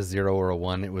wasn't a 0 or a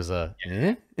 1. It was a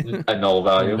A null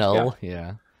value. null. Yeah.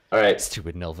 Yeah. All right.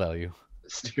 Stupid null value.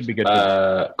 It could be good.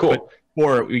 Cool.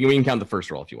 Or we can count the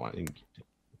first roll if you want.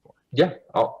 Yeah.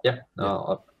 I'll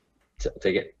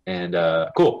take it. And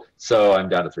cool. So I'm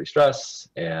down to 3 stress,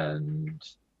 and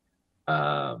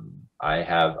I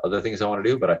have other things I want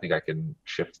to do, but I think I can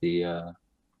shift the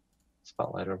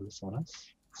spotlight over to someone else.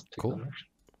 Cool.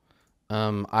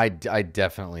 I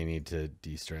definitely need to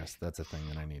de-stress. That's a thing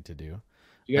that I need to do.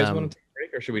 You guys want to take a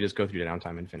break, or should we just go through the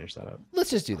downtime and finish that up? Let's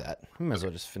just do that. We might as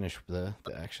well just finish the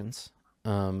actions.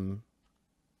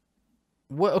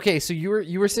 Okay, so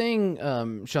you were saying,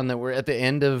 Sean, that we're at the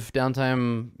end of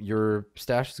downtime. Your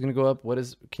stash is going to go up.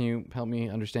 Can you help me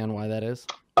understand why that is?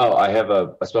 Oh, I have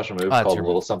a special move called a your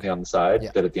little move. something on the side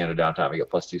Yeah. that at the end of downtime I get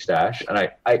 +2 stash, and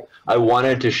I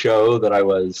wanted to show that I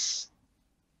was,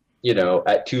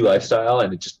 at 2 lifestyle,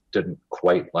 and it just didn't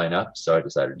quite line up, so I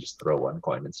decided to just throw 1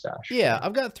 coin in stash. Yeah,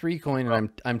 I've got 3 coin, and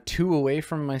I'm 2 away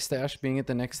from my stash being at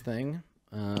the next thing.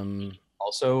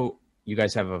 Also, you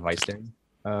guys have a Vice Den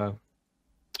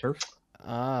turf.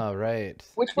 Right.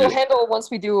 Which we'll handle once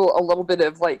we do a little bit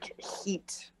of like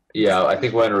heat. Yeah, I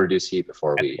think we're going to reduce heat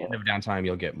before At we. the end of downtime,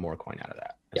 you'll get more coin out of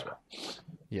that. As well.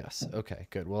 Yes. Okay.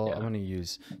 Good. Well, Yeah. I'm gonna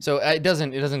use. So it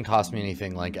doesn't cost me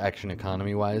anything like action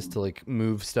economy wise to like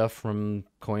move stuff from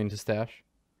coin to stash.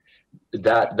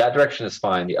 That direction is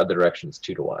fine. The other direction is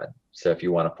 2 to 1. So if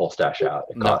you want to pull stash out,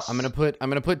 it No, costs. I'm gonna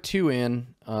put 2 in.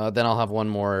 Then I'll have 1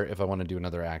 more if I want to do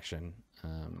another action.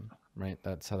 Right.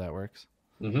 That's how that works.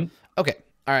 Mm-hmm. Okay.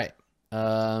 All right.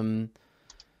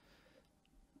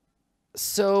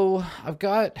 So I've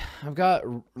got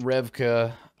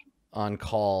Revka on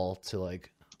call to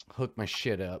like hook my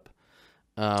shit up.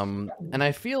 And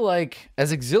I feel like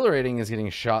as exhilarating as getting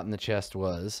shot in the chest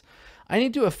was, I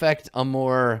need to affect a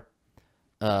more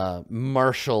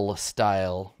martial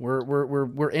style.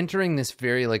 We're entering this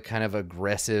very like kind of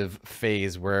aggressive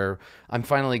phase where I'm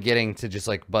finally getting to just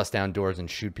like bust down doors and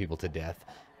shoot people to death.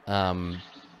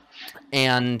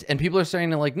 And people are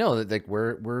starting to like know that like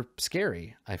we're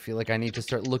scary. I feel like I need to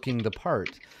start looking the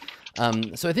part.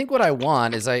 So I think what I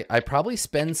want is I probably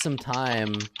spend some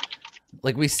time,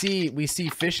 like we see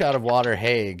Fish Out of Water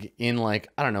Haig in like,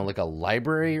 I don't know, like a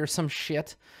library or some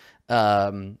shit,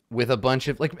 with a bunch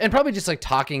of like, and probably just like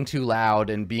talking too loud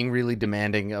and being really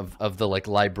demanding of the like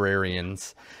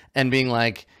librarians and being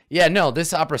like, yeah, no,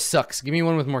 this opera sucks. Give me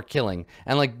one with more killing,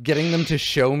 and like getting them to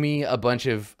show me a bunch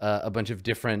of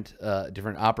different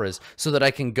operas so that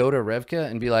I can go to Revka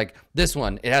and be like, this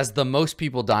one, it has the most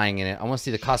people dying in it. I want to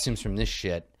see the costumes from this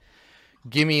shit.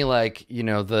 Give me like, you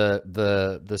know,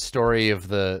 the story of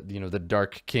the, you know, the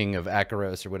Dark King of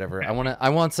Akaros or whatever. I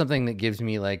want something that gives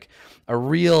me like a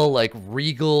real like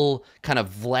regal kind of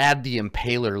Vlad the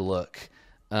Impaler look,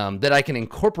 that I can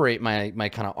incorporate my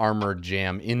kind of armored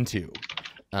jam into.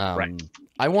 Right.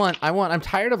 I'm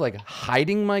tired of like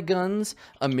hiding my guns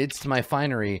amidst my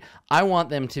finery. I want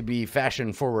them to be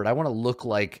fashion forward. I want to look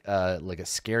like a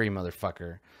scary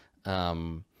motherfucker.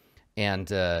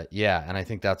 Yeah, and I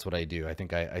think that's what I do. I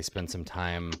think I spend some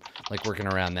time like working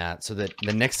around that so that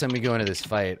the next time we go into this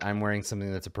fight, I'm wearing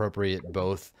something that's appropriate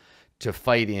both to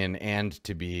fight in and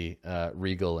to be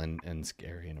regal and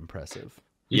scary and impressive.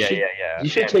 Yeah. You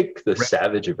should take the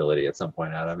Savage ability at some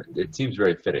point, Adam. It seems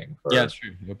very fitting. Yeah, it's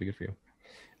true. It'll be good for you.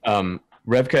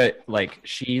 Revka, like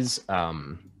she's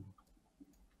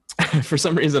for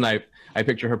some reason I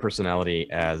picture her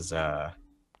personality as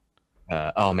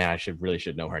oh man, I should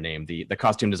know her name. The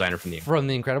costume designer from the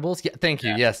Incredibles. Yeah, thank you.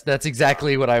 Yeah. Yes, that's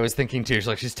exactly what I was thinking too.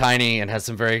 She's tiny and has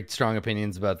some very strong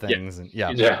opinions about things.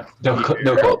 Yeah. And No,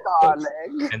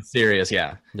 and serious.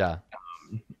 Yeah.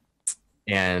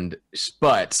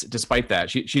 But despite that,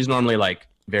 she's normally like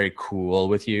very cool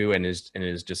with you and is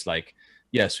just like,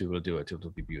 yes, we will do it. It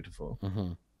will be beautiful.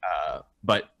 Mm-hmm.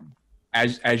 But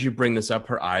as you bring this up,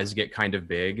 her eyes get kind of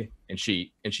big and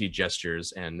she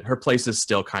gestures, and her place is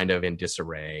still kind of in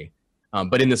disarray,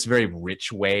 but in this very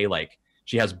rich way. Like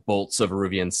she has bolts of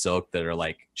Peruvian silk that are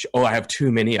like, oh, I have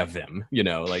too many of them, you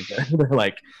know, like they're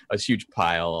like a huge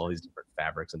pile, all these different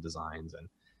fabrics and designs, and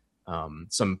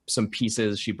some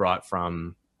pieces she brought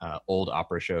from old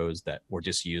opera shows that were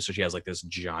disused. So she has like this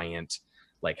giant,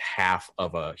 like half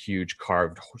of a huge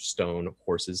carved stone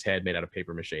horse's head made out of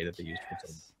paper mache that they used for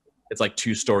some. It's like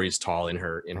 2 stories tall in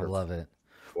her. I love it.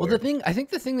 Well, I think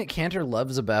the thing that Cantor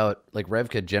loves about like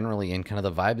Revka generally and kind of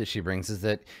the vibe that she brings is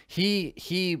that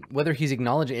he whether he's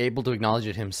able to acknowledge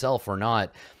it himself or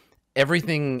not,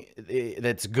 everything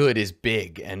that's good is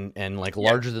big and like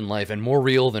larger than life and more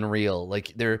real than real.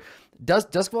 Like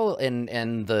Duskfall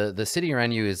and the city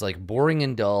around you is like boring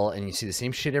and dull, and you see the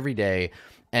same shit every day.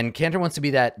 And Cantor wants to be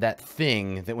that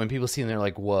thing that when people see him, they're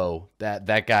like, whoa,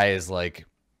 that guy is like.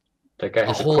 That guy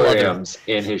has aquariums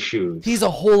in his shoes. He's a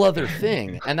whole other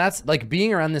thing. And that's like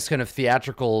being around this kind of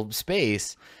theatrical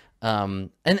space. And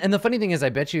the funny thing is, I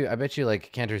bet you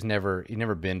like Cantor's never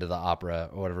been to the opera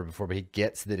or whatever before, but he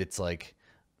gets that it's like,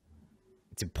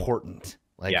 it's important.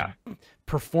 Like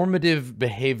performative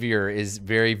behavior is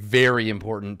very, very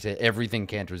important to everything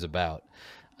Cantor's about.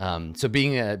 So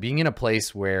being in a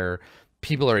place where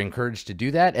people are encouraged to do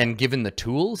that and given the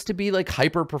tools to be like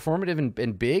hyper performative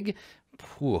and big,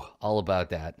 all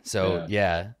about that. So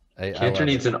Cantor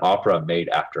needs an opera made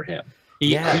after him.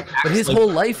 But his whole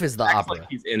life is the opera. Like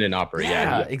he's in an opera.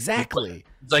 Yeah, exactly.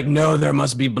 It's like, no, there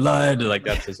must be blood. Like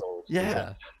that's his whole.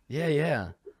 Yeah.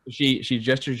 She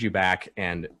gestures you back,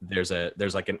 and there's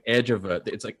like an edge of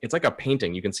it's like a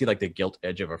painting. You can see like the gilt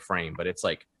edge of a frame, but it's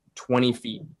like 20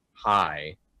 feet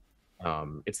high.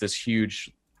 It's this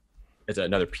huge. It's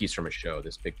another piece from a show.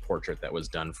 This big portrait that was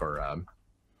done for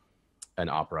an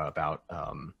opera about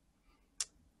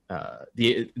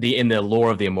in the lore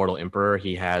of the Immortal Emperor.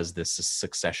 He has this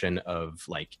succession of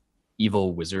like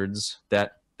evil wizards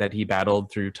that he battled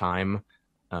through time.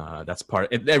 That's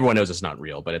everyone knows it's not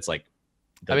real, but it's like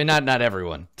not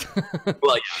everyone.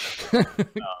 Well, yeah.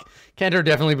 Cantor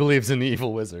definitely believes in the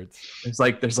evil wizards. There's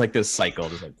like this cycle,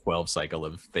 there's like 12 cycle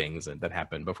of things that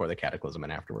happen before the cataclysm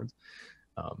and afterwards.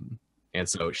 And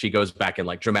so she goes back and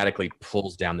like dramatically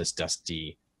pulls down this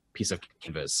dusty piece of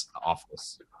canvas off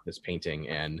this painting,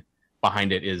 and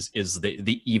behind it is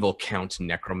the evil Count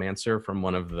Necromancer from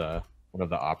one of the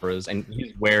operas, and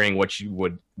he's wearing what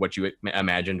you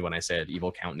imagined when I said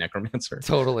evil Count Necromancer.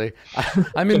 Totally.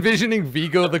 I'm envisioning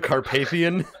Vigo the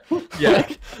Carpathian. Yeah.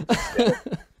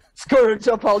 Scourge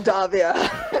of Moldavia.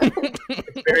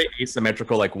 It's very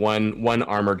asymmetrical, like one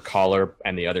armored collar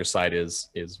and the other side is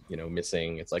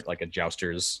missing. It's like a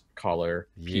jouster's collar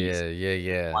piece.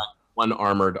 Yeah. One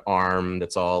armored arm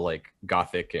that's all like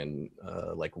gothic and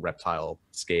like reptile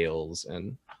scales,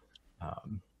 and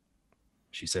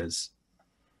She says,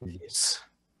 "Yes,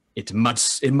 it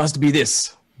must be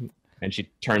this." And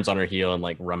she turns on her heel and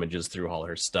like rummages through all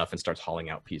her stuff and starts hauling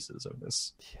out pieces of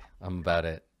this. I'm about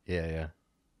it. Yeah.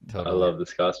 Totally. I love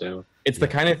this costume. It's the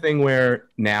kind of thing where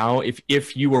now,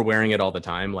 if you were wearing it all the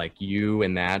time, like you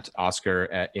and that Oscar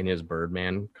in his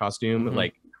Birdman costume,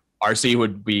 like RC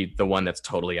would be the one that's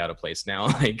totally out of place now.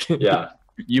 Like,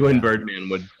 you and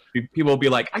Birdman people would be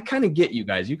like, I kind of get you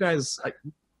guys. You guys,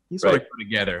 you sort of go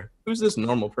together. Who's this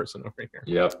normal person over here?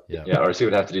 Yep. Yeah. RC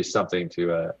would have to do something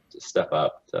to step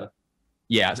up.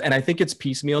 Yeah, and I think it's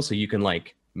piecemeal, so you can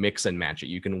like mix and match it.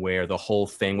 You can wear the whole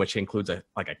thing, which includes a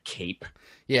cape.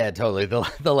 Yeah, totally.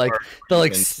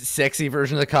 The sexy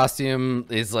version of the costume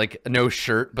is like no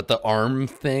shirt, but the arm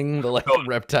thing, the like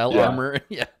reptile armor.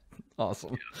 Yeah,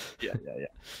 awesome. Yeah.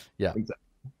 Exactly.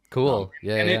 Cool.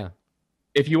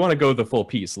 If you want to go the full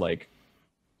piece, like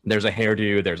there's a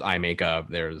hairdo, there's eye makeup,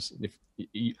 there's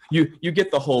you get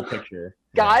the whole picture.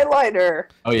 Eyeliner.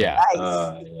 Oh yeah.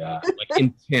 Nice. Like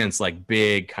intense, like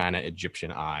big kind of Egyptian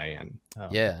eye and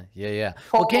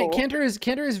Well, Cantor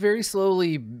is very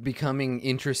slowly becoming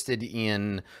interested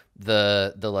in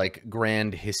the like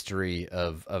grand history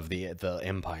of the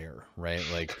empire, right?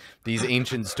 Like these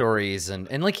ancient stories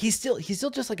and like he's still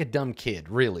just like a dumb kid,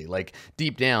 really, like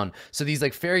deep down. So these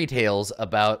like fairy tales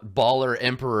about baller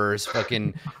emperors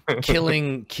fucking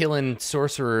killing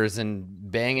sorcerers and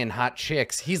banging hot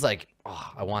chicks. He's like,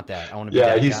 oh, I want that. I want to be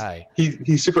that guy.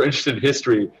 He's super interested in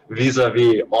history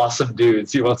vis-a-vis awesome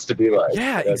dudes he wants to be like.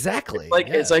 Yeah, exactly.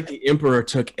 It's like the emperor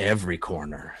took every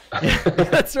corner.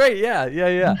 That's right.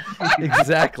 Yeah.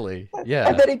 Exactly. Yeah.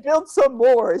 And then he built some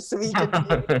more so he can.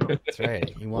 That's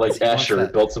right. He wants, like Asher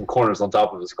built some corners on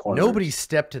top of his corners. Nobody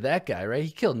stepped to that guy, right?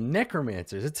 He killed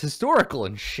necromancers. It's historical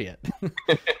and shit.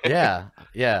 Yeah.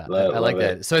 I like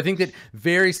that. So I think that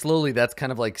very slowly that's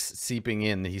kind of like seeping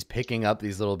in. He's picking up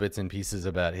these little bits and pieces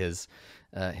about his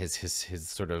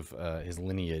sort of his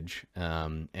lineage,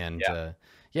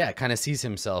 it kind of sees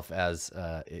himself as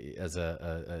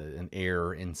an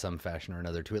heir in some fashion or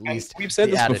another to at least. We've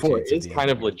said this before. It's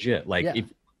kind of legit. Like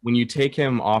when you take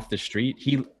him off the street,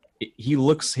 he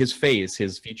looks, his face,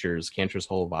 his features, Cantor's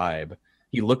whole vibe.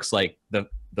 He looks like the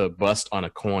bust on a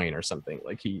coin or something.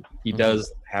 Like he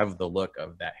does have the look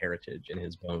of that heritage in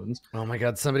his bones. Oh my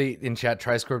God! Somebody in chat,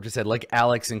 Triscorp just said like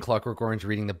Alex in Clockwork Orange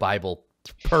reading the Bible.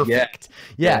 Perfect.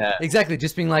 Yeah, exactly.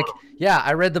 Just being like,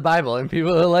 I read the Bible, and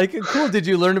people are like, cool. Did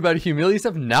you learn about humility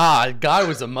stuff? Nah, God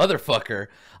was a motherfucker.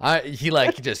 He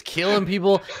like just killing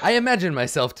people. I imagine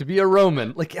myself to be a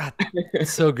Roman. Like, God,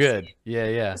 it's so good.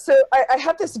 Yeah. So I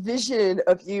have this vision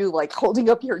of you like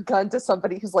holding up your gun to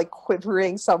somebody who's like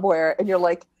quivering somewhere, and you're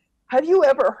like, have you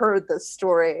ever heard the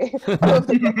story of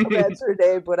the necromancer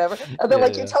named whatever? And then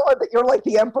you tell her that you're like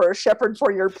the emperor, shepherd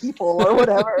for your people or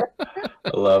whatever. I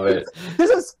love it.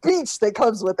 There's a speech that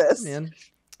comes with this. Man.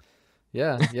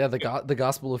 Yeah. The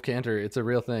Gospel of Cantor, it's a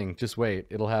real thing. Just wait,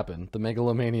 it'll happen. The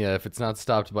megalomania, if it's not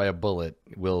stopped by a bullet,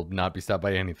 will not be stopped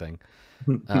by anything.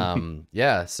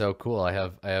 So cool.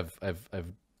 I've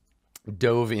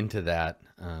dove into that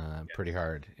pretty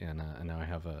hard, and now I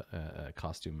have a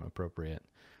costume appropriate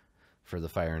for the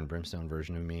Fire and Brimstone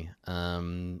version of me.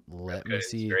 Let me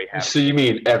see. So you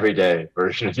mean everyday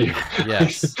version of you?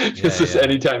 Yes. Just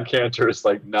anytime Cantor is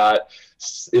like not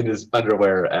in his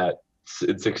underwear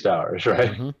in 6 hours,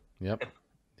 right? Mm-hmm.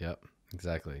 Yep.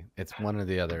 Exactly. It's one or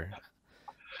the other.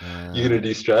 You gonna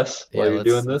de-stress while you're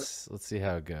doing this? Let's see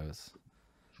how it goes.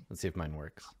 Let's see if mine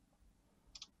works.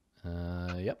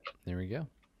 Yep. There we go.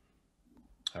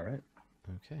 All right.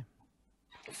 Okay.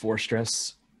 4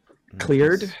 stress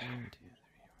cleared.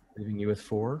 Leaving you with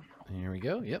 4. Here we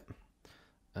go. Yep.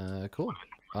 Cool.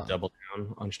 Double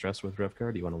down on stress with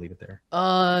Revcar. Do you want to leave it there?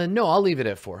 No, I'll leave it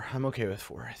at 4. I'm okay with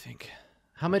 4, I think.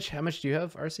 How much do you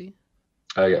have, RC?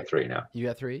 I got 3 now. You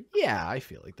got 3? Yeah, I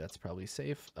feel like that's probably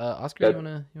safe. Oscar, you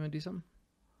wanna do something?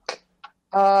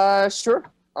 Sure.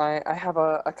 I have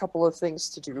a couple of things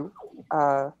to do.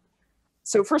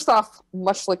 So first off,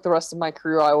 much like the rest of my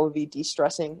crew, I will be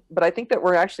de-stressing, but I think that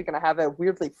we're actually going to have a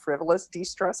weirdly frivolous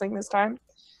de-stressing this time.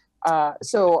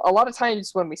 So a lot of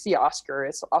times when we see Oscar,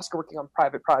 it's Oscar working on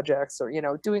private projects or,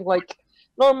 doing like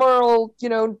normal,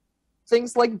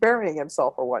 things like burying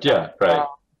himself or whatnot. Yeah, right.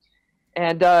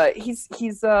 And he's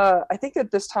I think that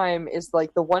this time is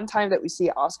like the one time that we see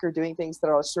Oscar doing things that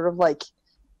are sort of like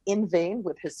in vein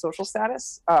with his social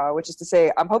status, which is to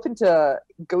say, I'm hoping to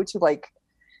go to like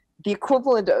the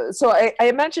equivalent so I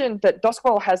imagine that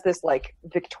Duskwall has this like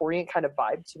Victorian kind of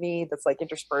vibe to me that's like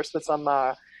interspersed with some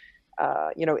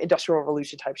Industrial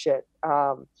Revolution type shit.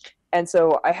 And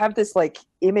so I have this like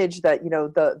image that, you know,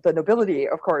 the nobility,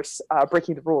 of course,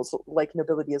 breaking the rules like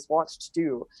nobility is wont to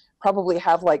do, probably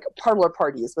have like parlor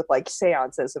parties with like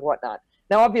seances and whatnot.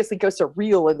 Now, obviously, ghosts are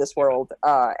real in this world,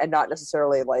 and not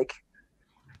necessarily like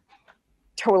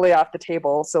totally off the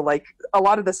table. So like a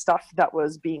lot of the stuff that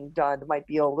was being done might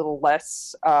be a little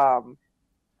less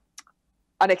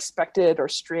unexpected or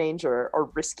strange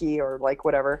or risky or like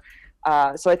whatever.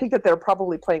 So I think that they're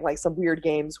probably playing like some weird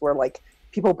games where like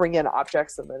people bring in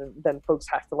objects and then folks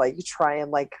have to like try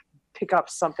and like pick up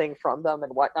something from them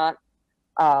and whatnot.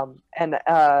 And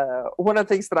one of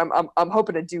the things that I'm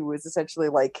hoping to do is essentially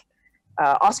like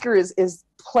Oscar is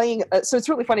playing. So it's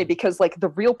really funny because like the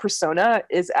real persona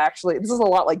is actually, this is a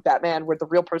lot like Batman, where the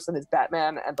real person is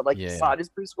Batman and the like facade is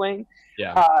Bruce Wayne.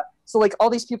 Yeah. So like all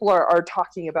these people are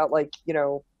talking about like, you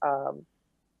know,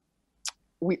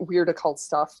 weird occult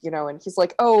stuff, you know, and he's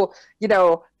like, oh, you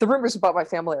know, the rumors about my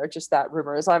family are just that,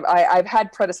 rumors. I've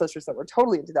had predecessors that were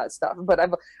totally into that stuff, but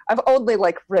I've only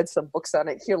like read some books on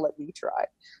it. Here, let me try.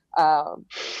 And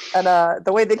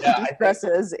the way that he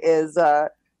expresses is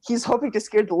he's hoping to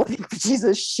scare the living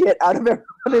Jesus shit out of everyone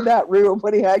in that room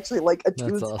when he actually like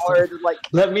attunes hard and like,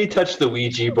 let me touch the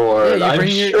Ouija board. Yeah,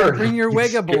 bring your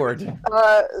Wega board.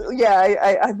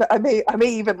 Yeah, I may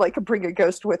even like bring a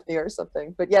ghost with me or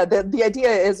something. But yeah, the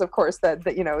idea is of course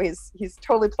that you know he's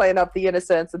totally playing up the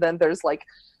innocence, and then there's like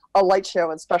a light show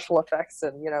and special effects,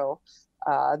 and you know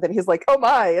then he's like, oh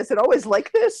my, is it always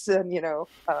like this? And you know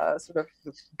sort of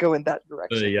go in that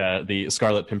direction. The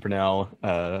Scarlet Pimpernel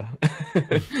kind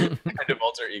of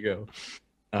alter ego.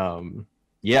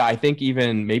 Yeah, I think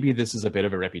even maybe this is a bit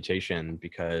of a reputation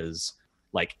because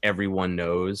like everyone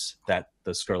knows that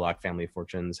the Skurlock family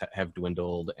fortunes have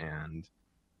dwindled, and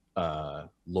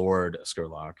Lord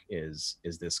Skurlock is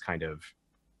this kind of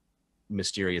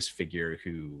mysterious figure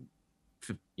who,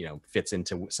 you know, fits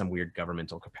into some weird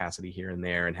governmental capacity here and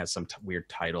there and has some weird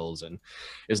titles and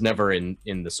is never in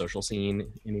the social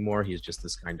scene anymore. He's just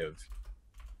this kind of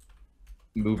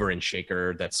mover and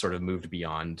shaker that's sort of moved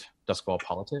beyond Duskwall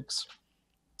politics.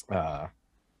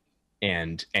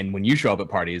 And when you show up at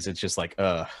parties, it's just like,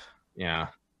 yeah,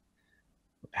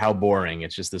 how boring.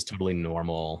 It's just this totally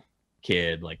normal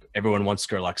kid. Like everyone wants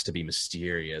Skurlocks to be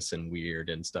mysterious and weird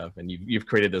and stuff. And you've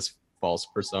created this false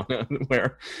persona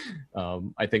where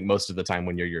I think most of the time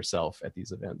when you're yourself at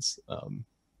these events,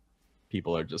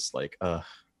 people are just like,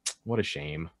 what a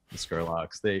shame, the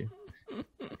Skurlocks. They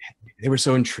were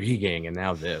so intriguing, and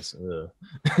now this.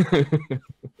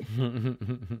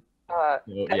 That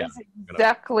is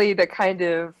exactly the kind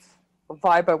of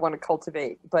vibe I want to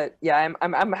cultivate. But yeah,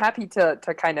 I'm happy to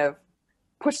kind of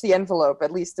push the envelope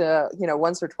at least you know,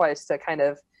 once or twice to kind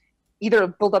of either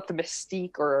build up the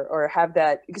mystique or have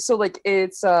that. So like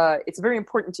it's very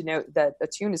important to note that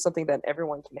attune is something that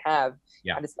everyone can have,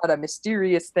 and it's not a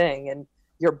mysterious thing, and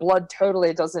your blood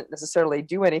totally doesn't necessarily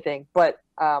do anything, but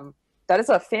that is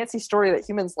a fancy story that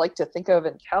humans like to think of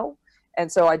and tell.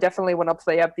 And so I definitely want to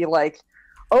play up the like,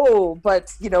 oh, but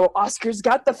you know, Oscar's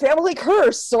got the family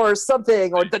curse or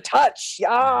something, or the touch.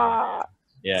 Yeah.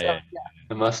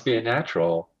 It must be a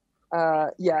natural.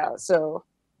 So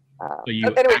you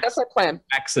anyway, that's my plan.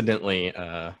 Accidentally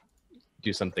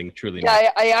do something truly.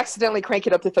 Yeah, I accidentally crank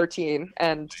it up to 13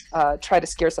 and try to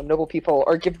scare some noble people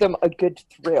or give them a good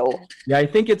thrill. Yeah, I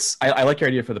think I like your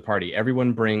idea for the party.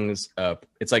 Everyone brings up.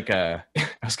 It's like a. I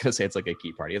was gonna say it's like a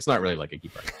key party. It's not really like a key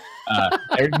party.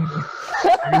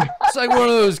 It's like one of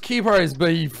those key parties,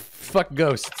 but you fuck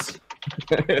ghosts.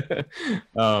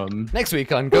 Next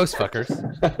week on Ghost Fuckers.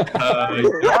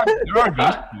 There are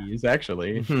ghost keys,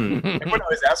 actually. Everyone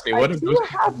always asks me, what is ghost keys?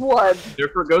 Have one. They're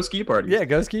for ghost key parties. Yeah,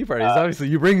 ghost key parties. Obviously,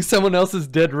 you bring someone else's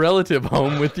dead relative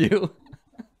home with you.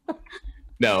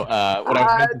 No, what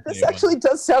I was this actually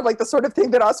does sound like the sort of thing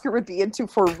that Oscar would be into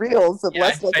for reals,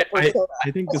 unless like a persona.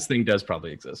 I think this thing does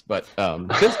probably exist, but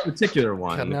this particular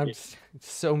one. Now,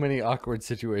 so many awkward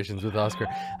situations with Oscar.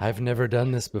 I've never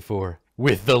done this before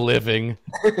with the living.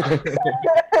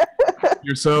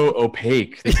 You're so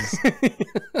opaque.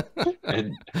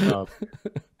 And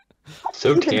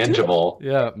so tangible.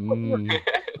 Yeah,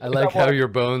 I like how your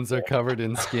bones are covered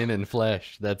in skin and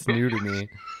flesh. That's new to me.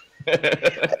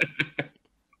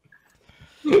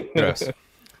 Gross,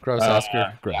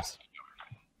 Oscar. Gross.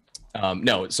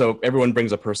 No, so everyone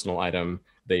brings a personal item.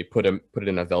 They put it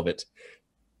in a velvet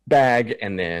bag,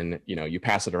 and then you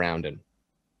pass it around and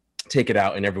take it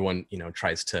out, and everyone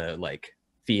tries to like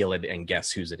feel it and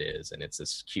guess whose it is, and it's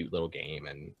this cute little game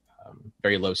and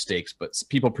very low stakes, but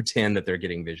people pretend that they're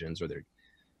getting visions or they're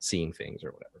seeing things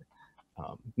or whatever.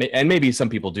 And maybe some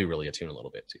people do really attune a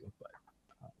little bit too, but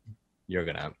you're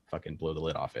gonna fucking blow the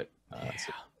lid off it.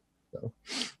 So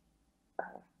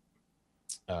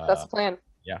that's the plan.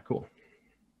 Yeah, cool.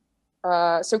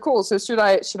 So cool. So should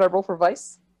I roll for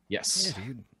Vice? Yes. Yeah,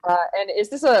 dude. And is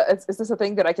this a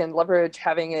thing that I can leverage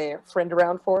having a friend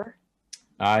around for?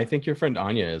 I think your friend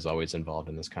Anya is always involved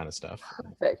in this kind of stuff.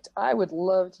 Perfect. I would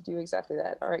love to do exactly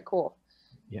that. All right, cool.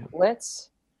 Yeah. Let's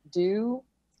do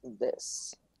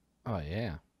this. Oh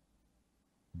yeah.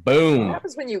 Boom. What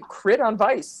happens when you crit on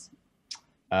Vice?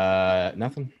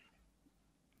 Nothing.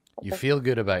 You feel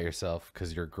good about yourself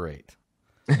because you're great.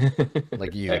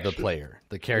 Like you, the player.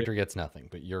 The character gets nothing,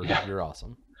 but you're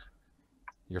awesome.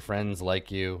 Your friends like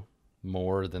you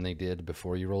more than they did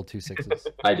before you rolled 2 6s.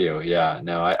 I do, yeah.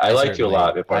 No, I liked you a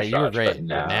lot before you were Josh, great, but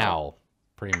now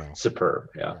primo. superb,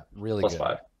 yeah. Really Plus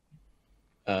good.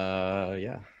 5.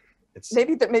 Yeah. It's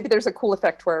Maybe there's a cool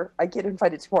effect where I get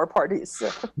invited to more parties. So.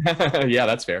 yeah,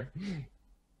 that's fair.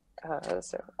 All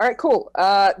right, cool.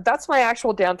 That's my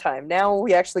actual downtime. Now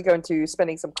we actually go into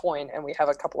spending some coin, and we have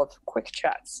a couple of quick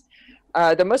chats.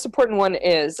 The most important one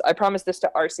is, I promised this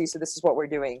to RC, so this is what we're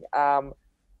doing.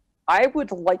 I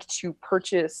would like to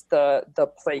purchase the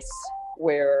place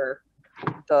where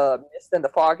the mist and the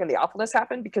fog and the awfulness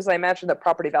happen, because I imagine that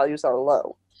property values are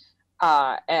low.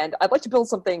 And I'd like to build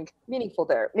something meaningful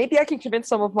there. Maybe I can convince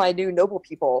some of my new noble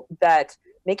people that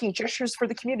making gestures for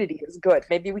the community is good.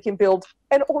 Maybe we can build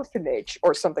an orphanage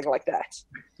or something like that.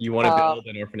 You want to build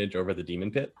an orphanage over the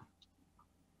demon pit?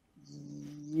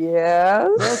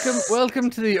 Yes. Welcome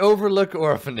to the Overlook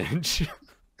Orphanage.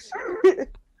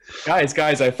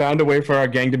 Guys, I found a way for our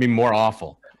gang to be more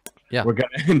awful. Yeah. We're gonna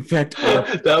infect.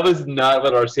 That was not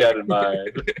what RC had in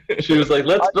mind. She was like,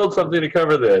 let's build something to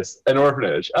cover this. An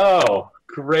orphanage. Oh,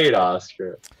 great,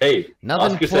 Oscar. Hey,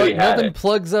 Oscar said he had nothing it.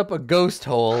 plugs up a ghost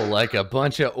hole like a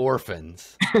bunch of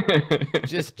orphans.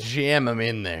 Just jam them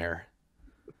in there.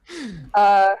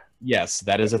 Yes,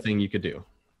 that is a thing you could do.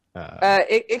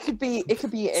 It could be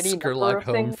any number Skurlock of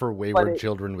home things, for wayward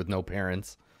children with no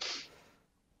parents.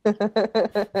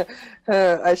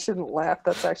 I shouldn't laugh.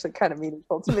 That's actually kind of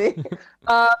meaningful to me.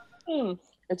 And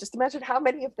just imagine how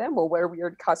many of them will wear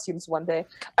weird costumes one day.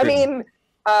 I mean,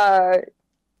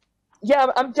 yeah,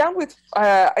 I'm down with.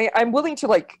 I'm willing to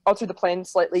like alter the plan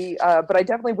slightly, but I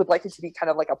definitely would like it to be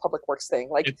kind of like a public works thing.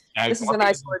 Like this is a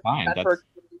nice word.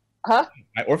 Huh?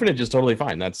 Orphanage is totally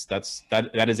fine.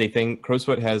 That is a thing.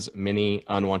 Crowsfoot has many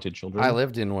unwanted children. I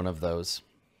lived in one of those.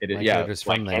 It is, My yeah, character's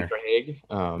from there. Hague.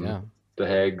 Yeah, The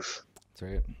Hags. that's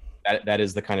right. That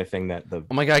is the kind of thing that the.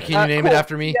 Oh my god, can you name it cool.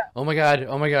 after me? Yeah. Oh my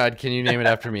god, can you name it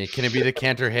after me? Can it be the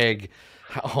Canterhague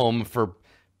home for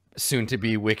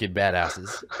soon-to-be wicked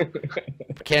badasses?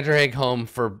 Canterhague home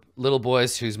for little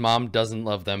boys whose mom doesn't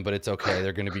love them, but it's okay.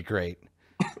 They're going to be great.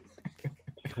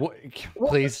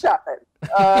 Please. Stop it.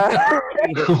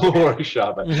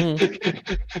 Workshop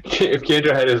it. If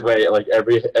Cantor had his way, like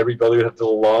every building would have the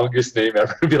longest name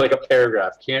ever. It'd be like a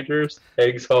paragraph. Cantor's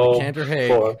Hague's home.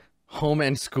 Canterhague home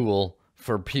and school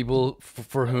for people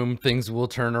for whom things will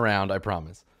turn around. I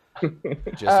promise.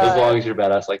 Just as long as you're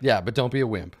badass, like yeah, but don't be a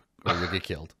wimp or you'll get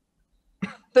killed.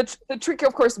 The trick,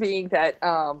 of course, being that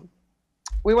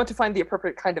we want to find the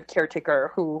appropriate kind of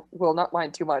caretaker who will not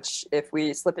mind too much if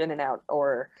we slip in and out,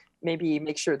 or maybe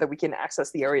make sure that we can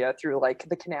access the area through like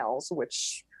the canals,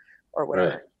 or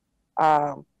whatever.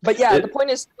 Right. But yeah, the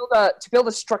point is to build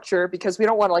a structure, because we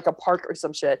don't want like a park or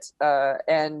some shit,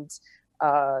 and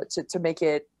to make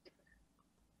it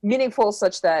meaningful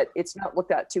such that it's not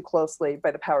looked at too closely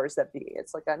by the powers that be.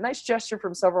 It's like a nice gesture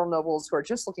from several nobles who are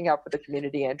just looking out for the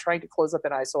community and trying to close up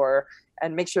an eyesore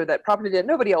and make sure that property that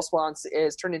nobody else wants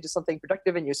is turned into something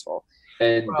productive and useful.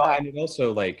 And it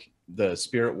also, like, the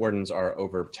spirit wardens are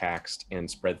overtaxed and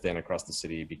spread thin across the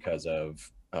city because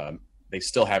of they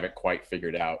still haven't quite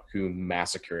figured out who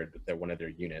massacred one of their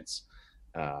units,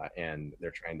 and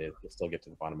they're trying to still get to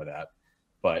the bottom of that.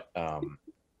 But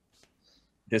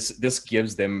this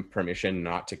gives them permission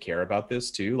not to care about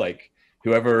this too. Like,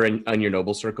 whoever on your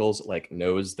noble circles like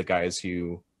knows the guys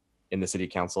who in the city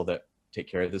council that take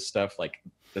care of this stuff, like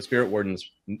the spirit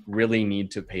wardens really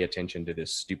need to pay attention to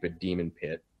this stupid demon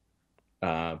pit.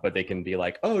 But they can be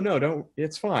like, oh no, don't,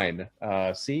 it's fine.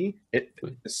 See, the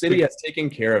city has taken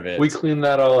care of it. We clean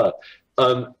that all up.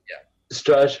 Yeah.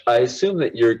 Straj, I assume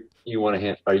that you want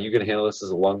to are you going to handle this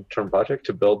as a long-term project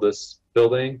to build this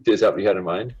building? Is that what you had in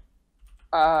mind?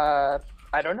 I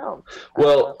don't know.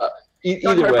 Well,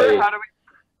 either way. How do we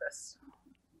do this?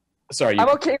 Sorry, I'm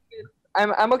okay.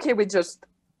 I'm okay with just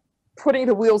putting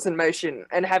the wheels in motion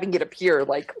and having it appear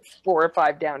like 4 or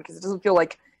 5 down, because it doesn't feel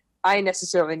like I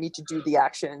necessarily need to do the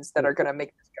actions that are going to make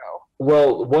this go.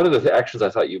 Well, one of the actions I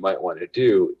thought you might want to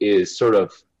do is sort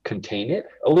of contain it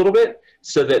a little bit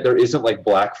so that there isn't like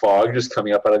black fog just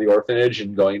coming up out of the orphanage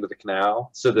and going to the canal,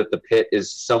 so that the pit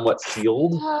is somewhat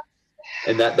sealed.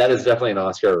 And that is definitely an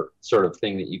Oscar sort of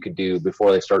thing that you could do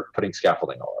before they start putting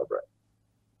scaffolding all over it.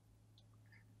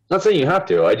 Not saying you have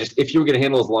to. If you were going to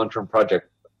handle this long-term project,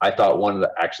 I thought one of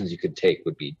the actions you could take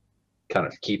would be kind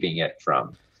of keeping it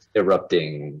from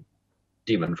erupting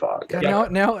demon fog.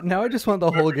 God, now I just want the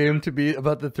whole game to be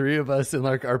about the three of us and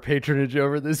like our patronage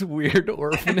over this weird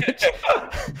orphanage.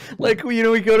 Like, we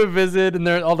go to visit and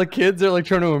all the kids are like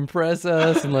trying to impress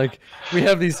us, and like we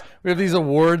have these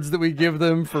awards that we give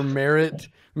them for merit.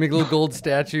 We make little gold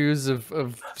statues of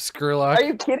Skurlock. Are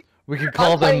you kidding? We could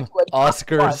call them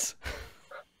Oscars.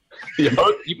 Yeah.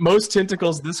 Most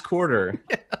tentacles this quarter.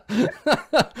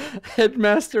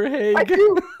 Headmaster Haig. I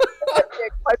do.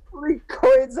 I pull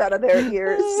coins out of their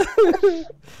ears.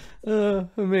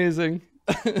 Amazing.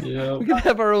 Yeah. We could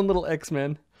have our own little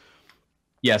X-Men.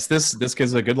 Yes, this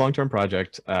is a good long-term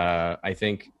project. I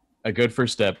think a good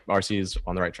first step. RC is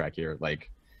on the right track here.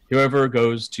 Like, whoever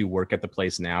goes to work at the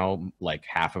place now, like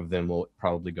half of them will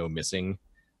probably go missing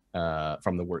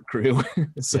from the work crew.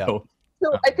 So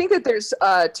I think that there's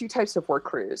two types of work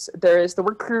crews. There is the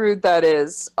work crew that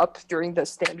is up during the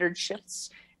standard shifts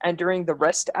and during the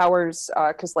rest hours,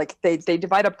 because like they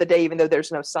divide up the day even though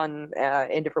there's no sun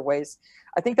in different ways.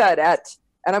 I think that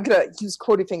and I'm gonna use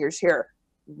quoting fingers here,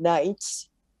 nights.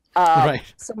 Right.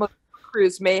 Some of the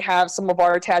crews may have some of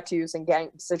our tattoos and gang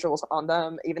sigils on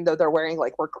them, even though they're wearing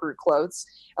like work crew clothes,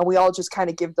 and we all just kind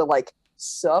of give the like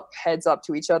sup heads up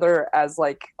to each other as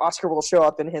like Oscar will show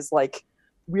up in his like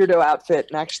weirdo outfit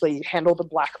and actually handle the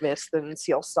black mist and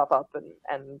seal stuff up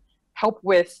and help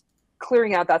with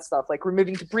clearing out that stuff, like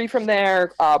removing debris from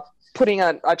there, putting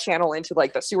a channel into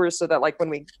like the sewers so that like when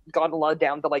we gondola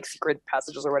down the like secret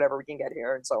passages or whatever we can get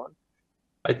here and so on.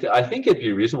 I think it'd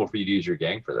be reasonable for you to use your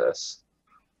gang for this.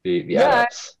 The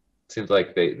adepts. Seems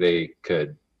like they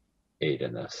could aid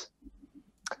in this.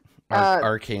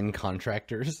 Arcane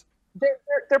contractors.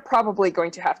 They're probably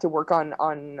going to have to work on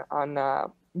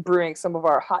brewing some of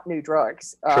our hot new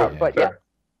drugs. Sure, but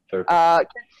sure.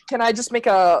 Can I just make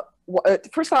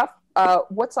first off,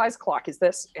 what size clock is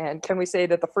this? And can we say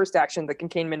that the first action, the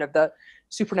containment of the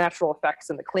supernatural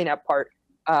effects and the cleanup part,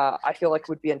 I feel like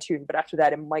would be in tune, but after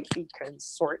that it might be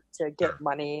consort to get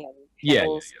money and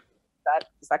handles.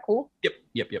 Is that cool?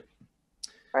 Yep.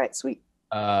 All right, sweet.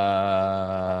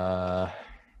 I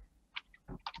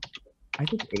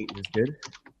think 8 is good.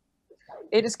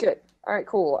 8 is good. All right,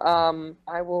 cool.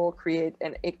 I will create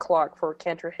an 8 clock for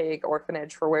Cantor Haig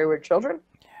Orphanage for Wayward Children.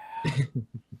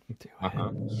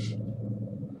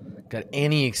 Got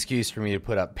any excuse for me to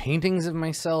put up paintings of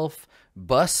myself,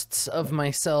 busts of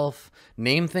myself,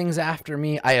 name things after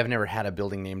me. I have never had a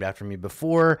building named after me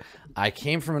before. I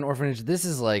came from an orphanage. This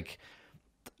is like,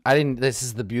 this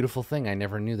is the beautiful thing I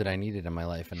never knew that I needed in my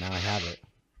life, and now I have it.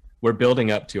 We're building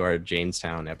up to our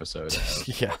Janestown episode.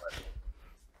 Yeah.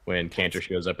 When Cantor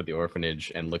shows up at the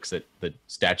orphanage and looks at the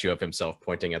statue of himself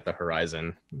pointing at the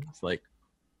horizon. It's like,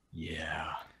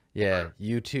 yeah. Yeah,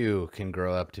 you too can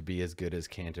grow up to be as good as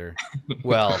Cantor.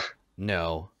 Well,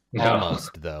 no.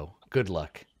 Almost, though. Good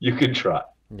luck. You can try.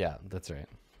 Yeah, that's right.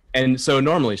 And so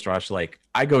normally, Strash, like,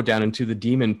 I go down into the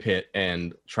demon pit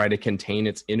and try to contain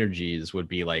its energies would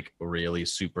be like a really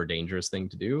super dangerous thing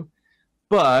to do.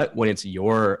 But when it's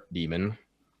your demon,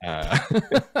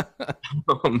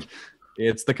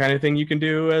 it's the kind of thing you can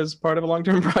do as part of a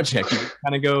long-term project. You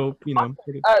kind of go,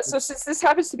 So since this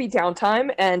happens to be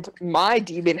downtime and my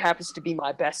demon happens to be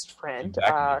my best friend,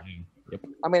 exactly. Yep.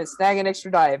 I'm going to snag an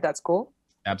extra die if that's cool.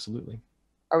 Absolutely.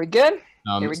 Are we good?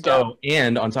 Here we go.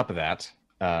 And on top of that,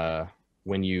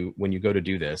 when you go to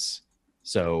do this,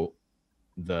 so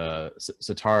the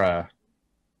Satara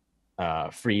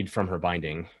freed from her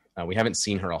binding. We haven't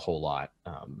seen her a whole lot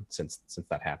since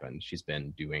that happened. She's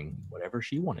been doing whatever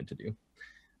she wanted to do.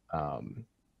 I'm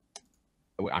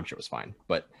sure it was fine,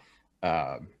 but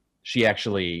she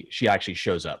actually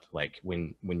shows up. Like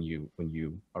when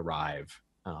you arrive,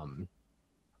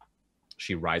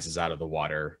 she rises out of the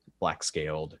water, black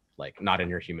scaled, like not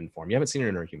in her human form. You haven't seen her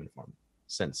in her human form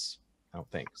since. I don't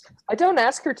think. I don't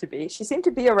ask her to be. She seemed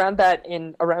to be around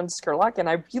Skurlock, and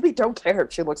I really don't care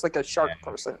if she looks like a shark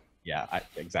person. Yeah,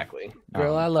 exactly.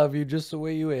 Girl, I love you just the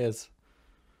way you is.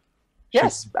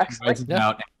 Yes, actually.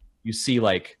 Out, you see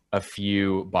like a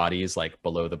few bodies like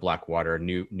below the black water,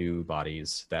 new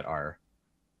bodies that are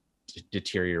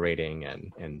deteriorating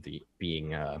and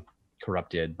being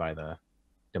corrupted by the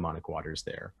demonic waters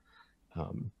there.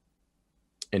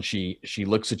 And she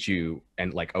looks at you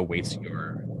and like awaits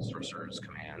your sorcerer's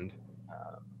command.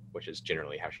 which is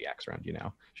generally how she acts around you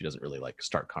now. She doesn't really like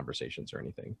start conversations or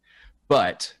anything.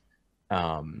 But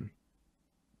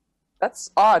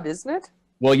that's odd, isn't it?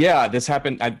 Well, yeah, this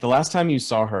happened the last time you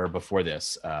saw her before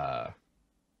this.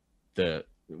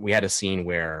 We had a scene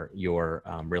where your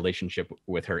relationship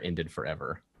with her ended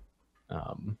forever.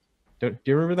 Do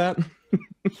you remember that?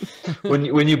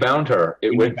 when you bound her,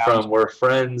 it went from we're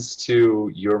friends to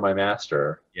you're my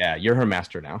master. Yeah, you're her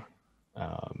master now.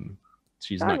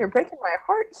 She's not. You're breaking my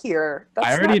heart here.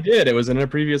 I already did. It was in a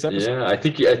previous episode. Yeah, I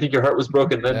think your heart was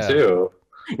broken then too.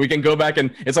 We can go back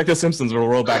and it's like The Simpsons. We'll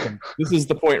roll back and this is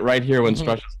the point right here when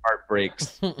Strush's heart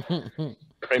breaks,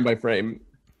 frame by frame.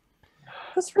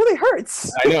 This really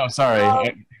hurts. I know.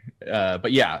 Sorry,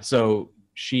 but yeah. So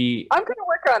I'm gonna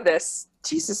work on this.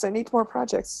 Jesus, I need more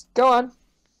projects. Go on.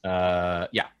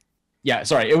 Yeah.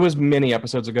 Sorry, it was many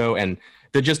episodes ago, and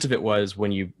the gist of it was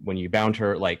when you bound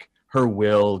her, like her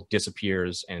will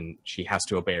disappears, and she has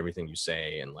to obey everything you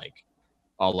say, and like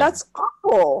all. That's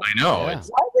awful. I know. Yeah.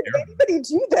 Why would anybody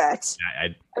do that?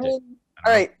 I mean,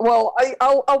 all right. Well,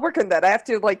 I'll work on that. I have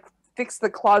to like fix the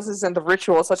clauses and the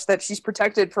ritual such that she's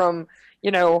protected from,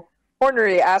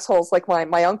 ordinary assholes like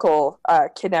my uncle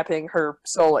kidnapping her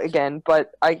soul again,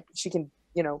 but she can,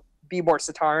 be more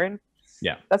Sataran.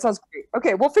 Yeah. That sounds great.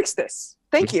 Okay, we'll fix this.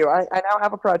 Thank you. I now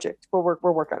have a project. We'll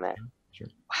work on that. Sure.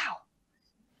 Wow.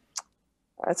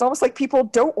 It's almost like people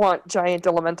don't want giant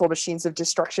elemental machines of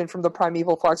destruction from the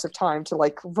primeval fogs of time to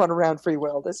like run around free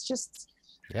will. That's just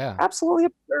absolutely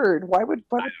absurd. Why would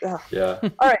Yeah.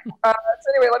 All right. So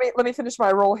anyway, let me finish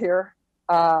my roll here.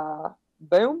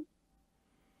 Boom.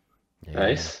 Yeah.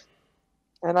 Nice.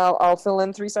 And I'll fill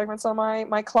in 3 segments on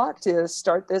my clock to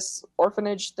start this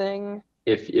orphanage thing.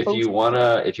 If you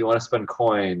wanna spend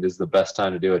coin, this is the best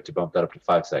time to do it to bump that up to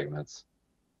 5 segments.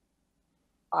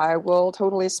 I will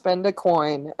totally spend a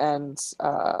coin and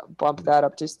bump that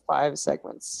up to 5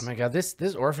 segments. Oh my god,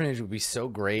 this orphanage would be so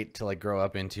great to like grow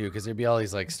up into, because there'd be all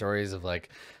these like stories of like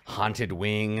haunted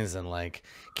wings and like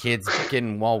kids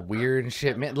getting all weird and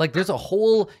shit. Man, like there's a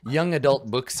whole young adult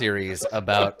book series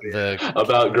about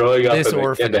growing up this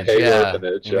orphanage.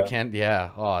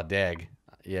 orphanage. Oh, dag.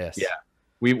 Yes. Yeah.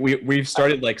 We've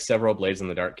started like several Blades in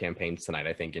the Dark campaigns tonight,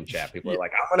 I think, in chat. People are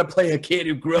like, I want to play a kid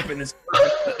who grew up in this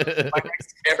my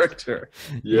next character.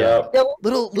 Yeah.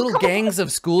 Little gangs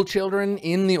of school children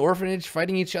in the orphanage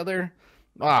fighting each other.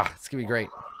 It's gonna be great.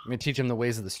 I'm gonna teach them the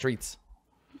ways of the streets.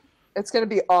 It's gonna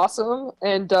be awesome,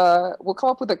 and we'll come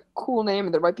up with a cool name,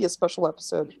 and there might be a special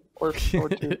episode or two.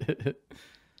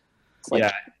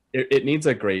 Yeah, it needs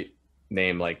a great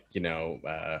name, like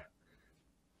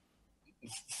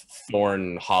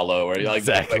Thorn Hollow, or like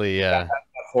exactly, that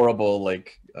horrible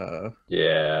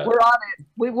yeah. We're on it.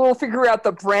 We will figure out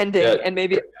the branding and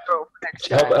maybe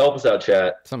help us out,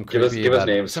 chat. Give us names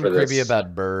for this. Some creepy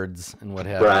about birds and what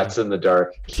have you. Brats in the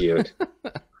dark, cute,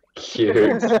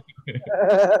 cute.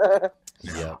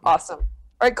 Yeah. Awesome.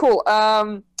 All right, cool.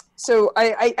 So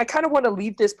I kind of want to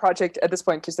leave this project at this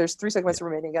point because there's 3 segments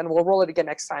remaining, and we'll roll it again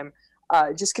next time.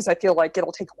 Just because I feel like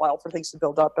it'll take a while for things to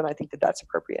build up, and I think that's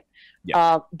appropriate.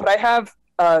 Yeah. But I have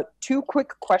 2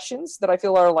 quick questions that I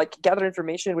feel are like gather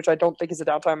information, which I don't think is a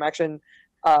downtime action.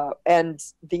 And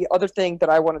the other thing that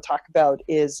I want to talk about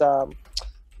is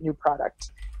new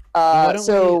product. Why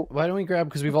don't we grab,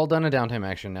 because we've all done a downtime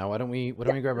action now, why don't we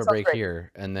grab a break here,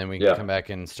 and then we can come back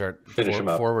and start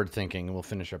forward thinking, and we'll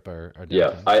finish up our downtime.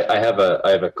 Yeah, I have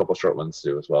a couple short ones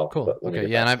too as well. Cool. Okay.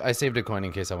 Yeah, and I saved a coin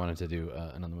in case I wanted to do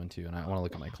another one too, and I want to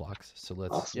look at my clocks. So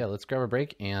let's grab a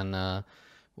break, and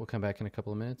we'll come back in a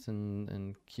couple of minutes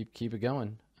and keep it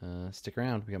going. Stick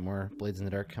around. We got more Blades in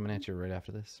the Dark coming at you right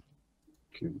after this.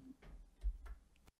 Cool.